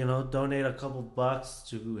 So donate a couple bucks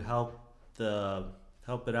to help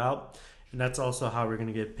it out, and that's also how we're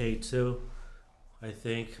gonna get paid too. I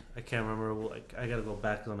think I can't remember. I gotta go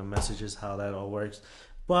back on the messages how that all works,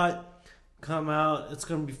 but come out. It's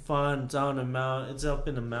gonna be fun. It's out in the mountain. It's up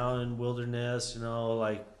in the mountain wilderness. It's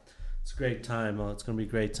a great time. It's gonna be a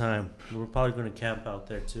great time. We're probably gonna camp out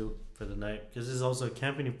there too for the night because this is also a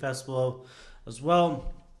camping festival as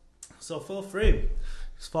well. So feel free.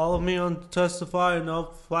 Just follow me on Testify on all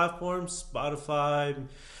platforms: Spotify,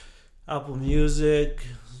 Apple Music,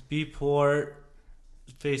 Beatport,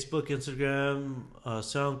 Facebook, Instagram,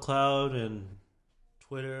 SoundCloud, and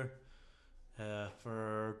Twitter.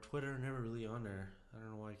 For Twitter, never really on there. I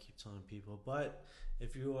don't know why I keep telling people, but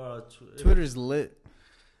if you are Twitter's lit.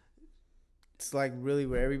 It's like really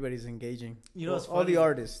where everybody's engaging. It's all the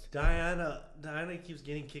artists. Diana keeps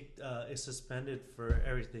getting is suspended for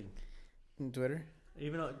everything. On Twitter?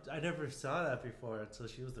 Even though I never saw that before until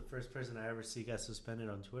she was the first person I ever see got suspended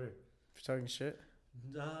on Twitter. For talking shit?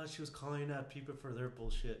 She was calling out people for their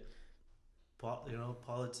bullshit.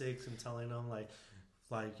 Politics and telling them like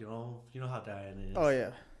how Diana is. Oh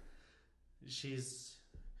yeah. She's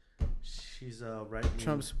a right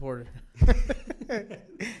Trump supporter.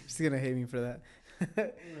 She's gonna hate me for that.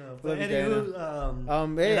 No, but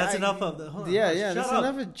anywho, hey, that's enough of the. That's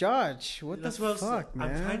enough of Josh. What the fuck,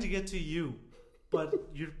 man? I'm trying to get to you, but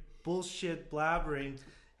your bullshit blabbering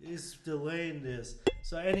is delaying this.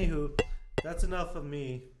 So, anywho, that's enough of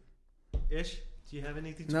me. Ish, do you have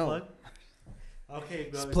anything to plug? Okay,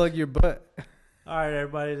 go. Just plug your butt. All right,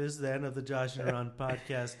 everybody. This is the end of the Josh and Around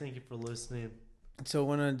podcast. Thank you for listening. So, I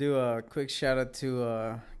want to do a quick shout out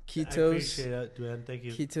to Ketos. I appreciate it, Duane. Thank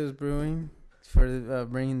you. Ketos Brewing for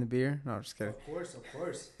bringing the beer. No, I'm just kidding. Of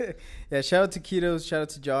course. Yeah, shout out to Ketos. Shout out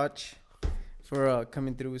to Josh for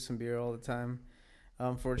coming through with some beer all the time.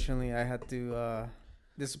 Unfortunately, I had to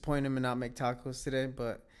disappoint him and not make tacos today.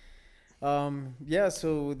 But yeah,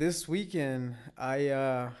 so this weekend,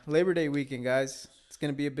 Labor Day weekend, guys. It's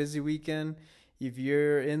gonna be a busy weekend. If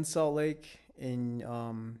you're in Salt Lake and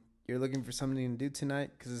you're looking for something to do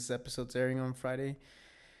tonight, because this episode's airing on Friday,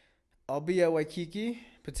 I'll be at Waikiki,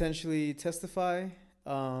 potentially Testify,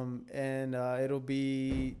 and it'll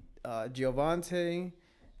be Giovante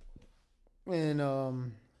and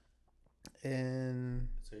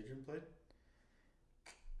Is Adrian played?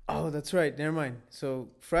 Oh, that's right. Never mind. So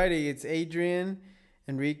Friday it's Adrian,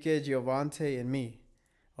 Enrique, Giovante, and me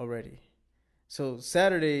already. So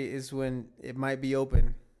Saturday is when it might be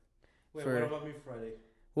open. Wait, what about me Friday?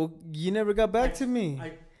 Well, you never got back to me.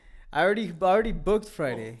 I already booked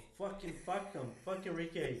Friday. Oh, fucking fuck him. Fuck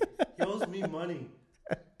Enrique. He owes me money.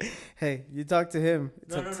 Hey, you talk to him.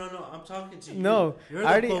 No. I'm talking to you. No, You're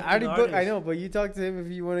I already booked. I artist. know, but you talk to him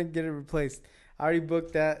if you want to get it replaced. I already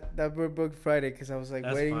booked that. That we're booked Friday because I was like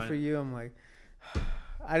That's waiting fine. for you. I'm like,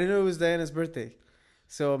 I didn't know it was Diana's birthday.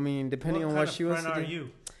 So I mean, depending on what she wants to do. What kind of friend are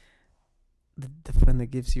you? The friend that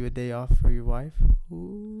gives you a day off for your wife.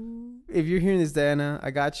 Ooh. If you're hearing this, Diana,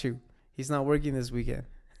 I got you. He's not working this weekend.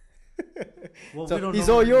 Well, So we don't he's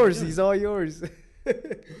know all what you're yours. doing. He's all yours.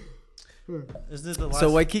 Isn't it the last?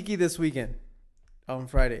 So Waikiki this weekend, on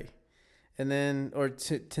Friday, and then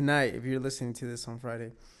tonight if you're listening to this on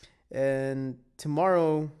Friday, and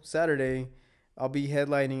tomorrow Saturday, I'll be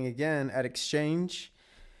headlining again at Exchange.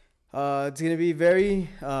 It's gonna be very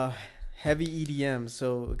heavy EDM,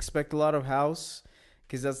 so expect a lot of house,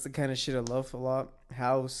 because that's the kind of shit I love a lot.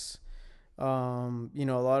 House. A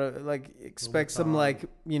lot of expect some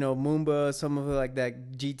Moomba, some of like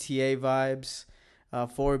that GTA vibes,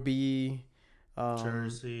 4B,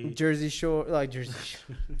 Jersey Shore, like Jersey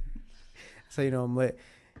Shore. So I'm lit.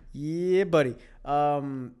 Yeah, buddy.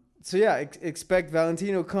 So yeah, expect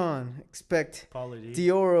Valentino Khan, expect Pauly D.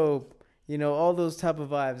 Dioro, all those type of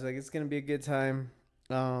vibes. Like it's gonna be a good time.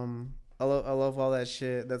 I love all that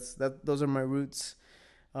shit. Those are my roots.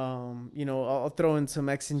 I'll throw in some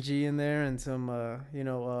X and G in there and some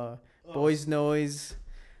Boys Noise,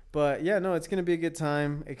 but yeah, no, it's gonna be a good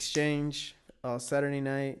time. Exchange Saturday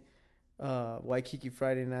night, Waikiki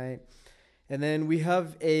Friday night, and then we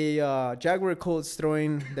have a Jaguar Colts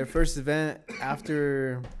throwing their first event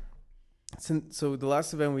after. So the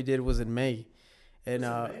last event we did was in May, and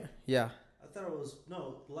May? yeah, I thought it was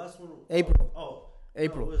the last one. April.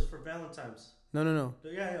 April. No, it was for Valentine's. No.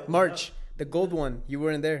 Yeah. March, the gold one. You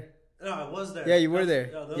weren't there. No, I was there. Yeah, you were there.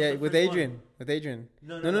 That was Yeah, the with first Adrian. one. With Adrian.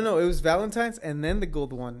 No. It was Valentine's and then the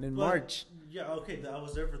gold one in March. Yeah, okay. I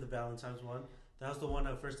was there for the Valentine's one. That was the one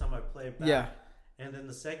the first time I played back. Yeah. And then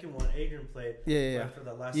the second one, Adrian played. Yeah. After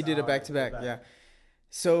the last You did it back to back. Yeah.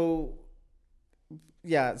 So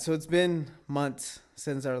it's been months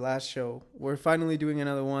since our last show. We're finally doing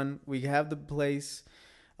another one. We have the place.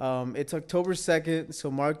 It's October 2nd, so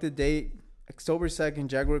mark the date. October 2nd,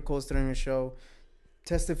 Jaguar Colts throwing a show.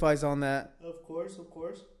 Testifies on that. Of course.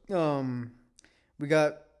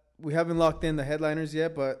 We haven't locked in the headliners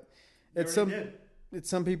yet, but it's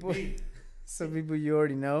some people Me. some people you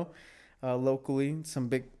already know locally. Some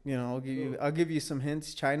big, I'll give you some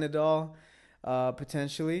hints. China Doll,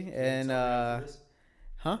 potentially, and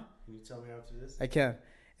huh? Can you tell me after this? I can.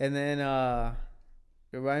 And then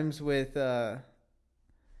it rhymes with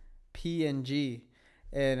P and G,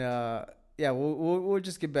 and we'll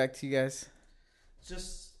just get back to you guys.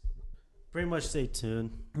 Just pretty much stay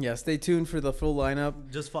tuned. Yeah, stay tuned for the full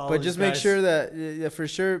lineup. Just follow. But just make sure that for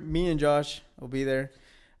sure, me and Josh will be there.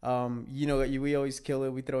 We always kill it.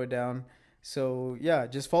 We throw it down. So yeah,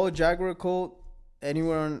 just follow Jaguar Colt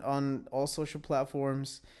anywhere on all social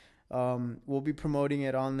platforms. We'll be promoting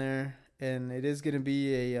it on there, and it is gonna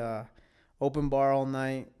be a open bar all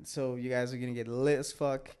night. So you guys are gonna get lit as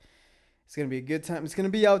fuck. It's going to be a good time. It's going to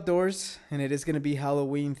be outdoors, and it is going to be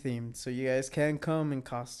Halloween themed. So you guys can come in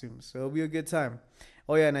costumes. So it'll be a good time.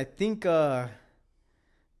 Oh, yeah, and I think there'll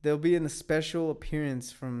be a special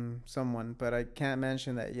appearance from someone, but I can't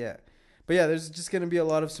mention that yet. But yeah, there's just going to be a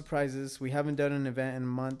lot of surprises. We haven't done an event in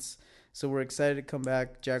months, so we're excited to come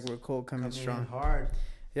back. Jaguar Colt coming strong. Hard.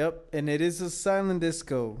 Yep, and it is a silent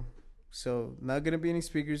disco. So not going to be any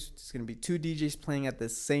speakers. It's going to be 2 DJs playing at the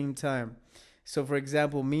same time. So, for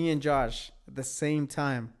example, me and Josh at the same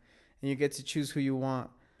time. And you get to choose who you want.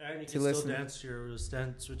 And you can still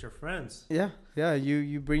dance with your friends. Yeah.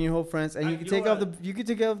 You bring your whole friends, and you can take off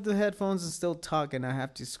the headphones and still talk, and not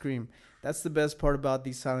have to scream. That's the best part about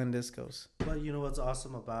these silent discos. But you know what's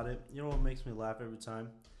awesome about it? You know what makes me laugh every time?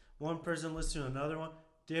 One person listens to another one,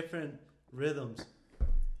 different rhythms.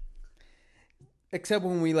 Except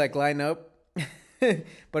when we like line up,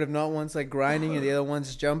 but if not, one's like grinding and the other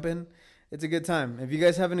one's jumping. It's a good time. If you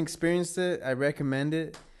guys haven't experienced it, I recommend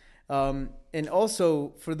it. And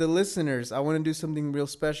also, for the listeners, I want to do something real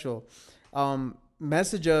special.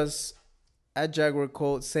 Message us at Jaguar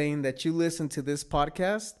Colt saying that you listen to this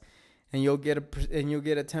podcast, and you'll get a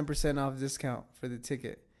 10% off discount for the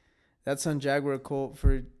ticket. That's on Jaguar Colt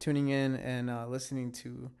for tuning in and listening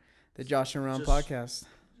to the Josh and Around podcast.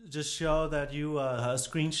 Just show that you a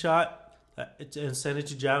screenshot and send it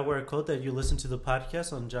to Jaguar Colt that you listen to the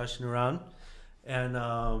podcast on Josh and Around, and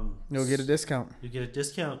you'll get a discount. You get a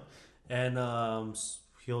discount, and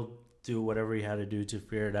he'll do whatever he had to do to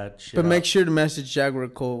figure that shit out. But make out. sure to message Jaguar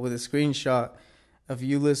Colt with a screenshot of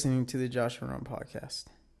you listening to the Josh and Around podcast.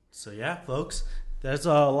 So yeah, folks, there's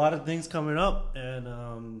a lot of things coming up,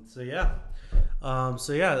 and so yeah,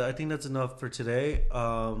 I think that's enough for today.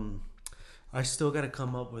 I still got to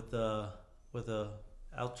come up with a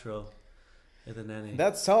outro and then ending.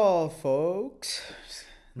 That's all, folks.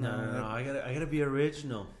 No, I gotta be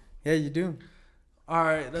original. Yeah, you do. All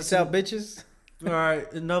right, peace out, bitches. All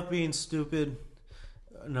right, enough being stupid.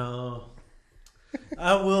 No,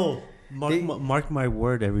 I will mark my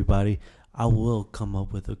word, everybody. I will come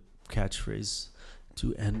up with a catchphrase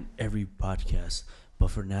to end every podcast.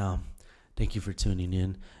 But for now, thank you for tuning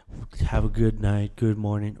in. Have a good night, good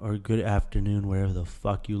morning, or good afternoon, wherever the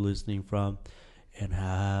fuck you listening from. And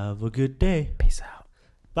have a good day. Peace out.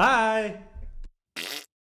 Bye.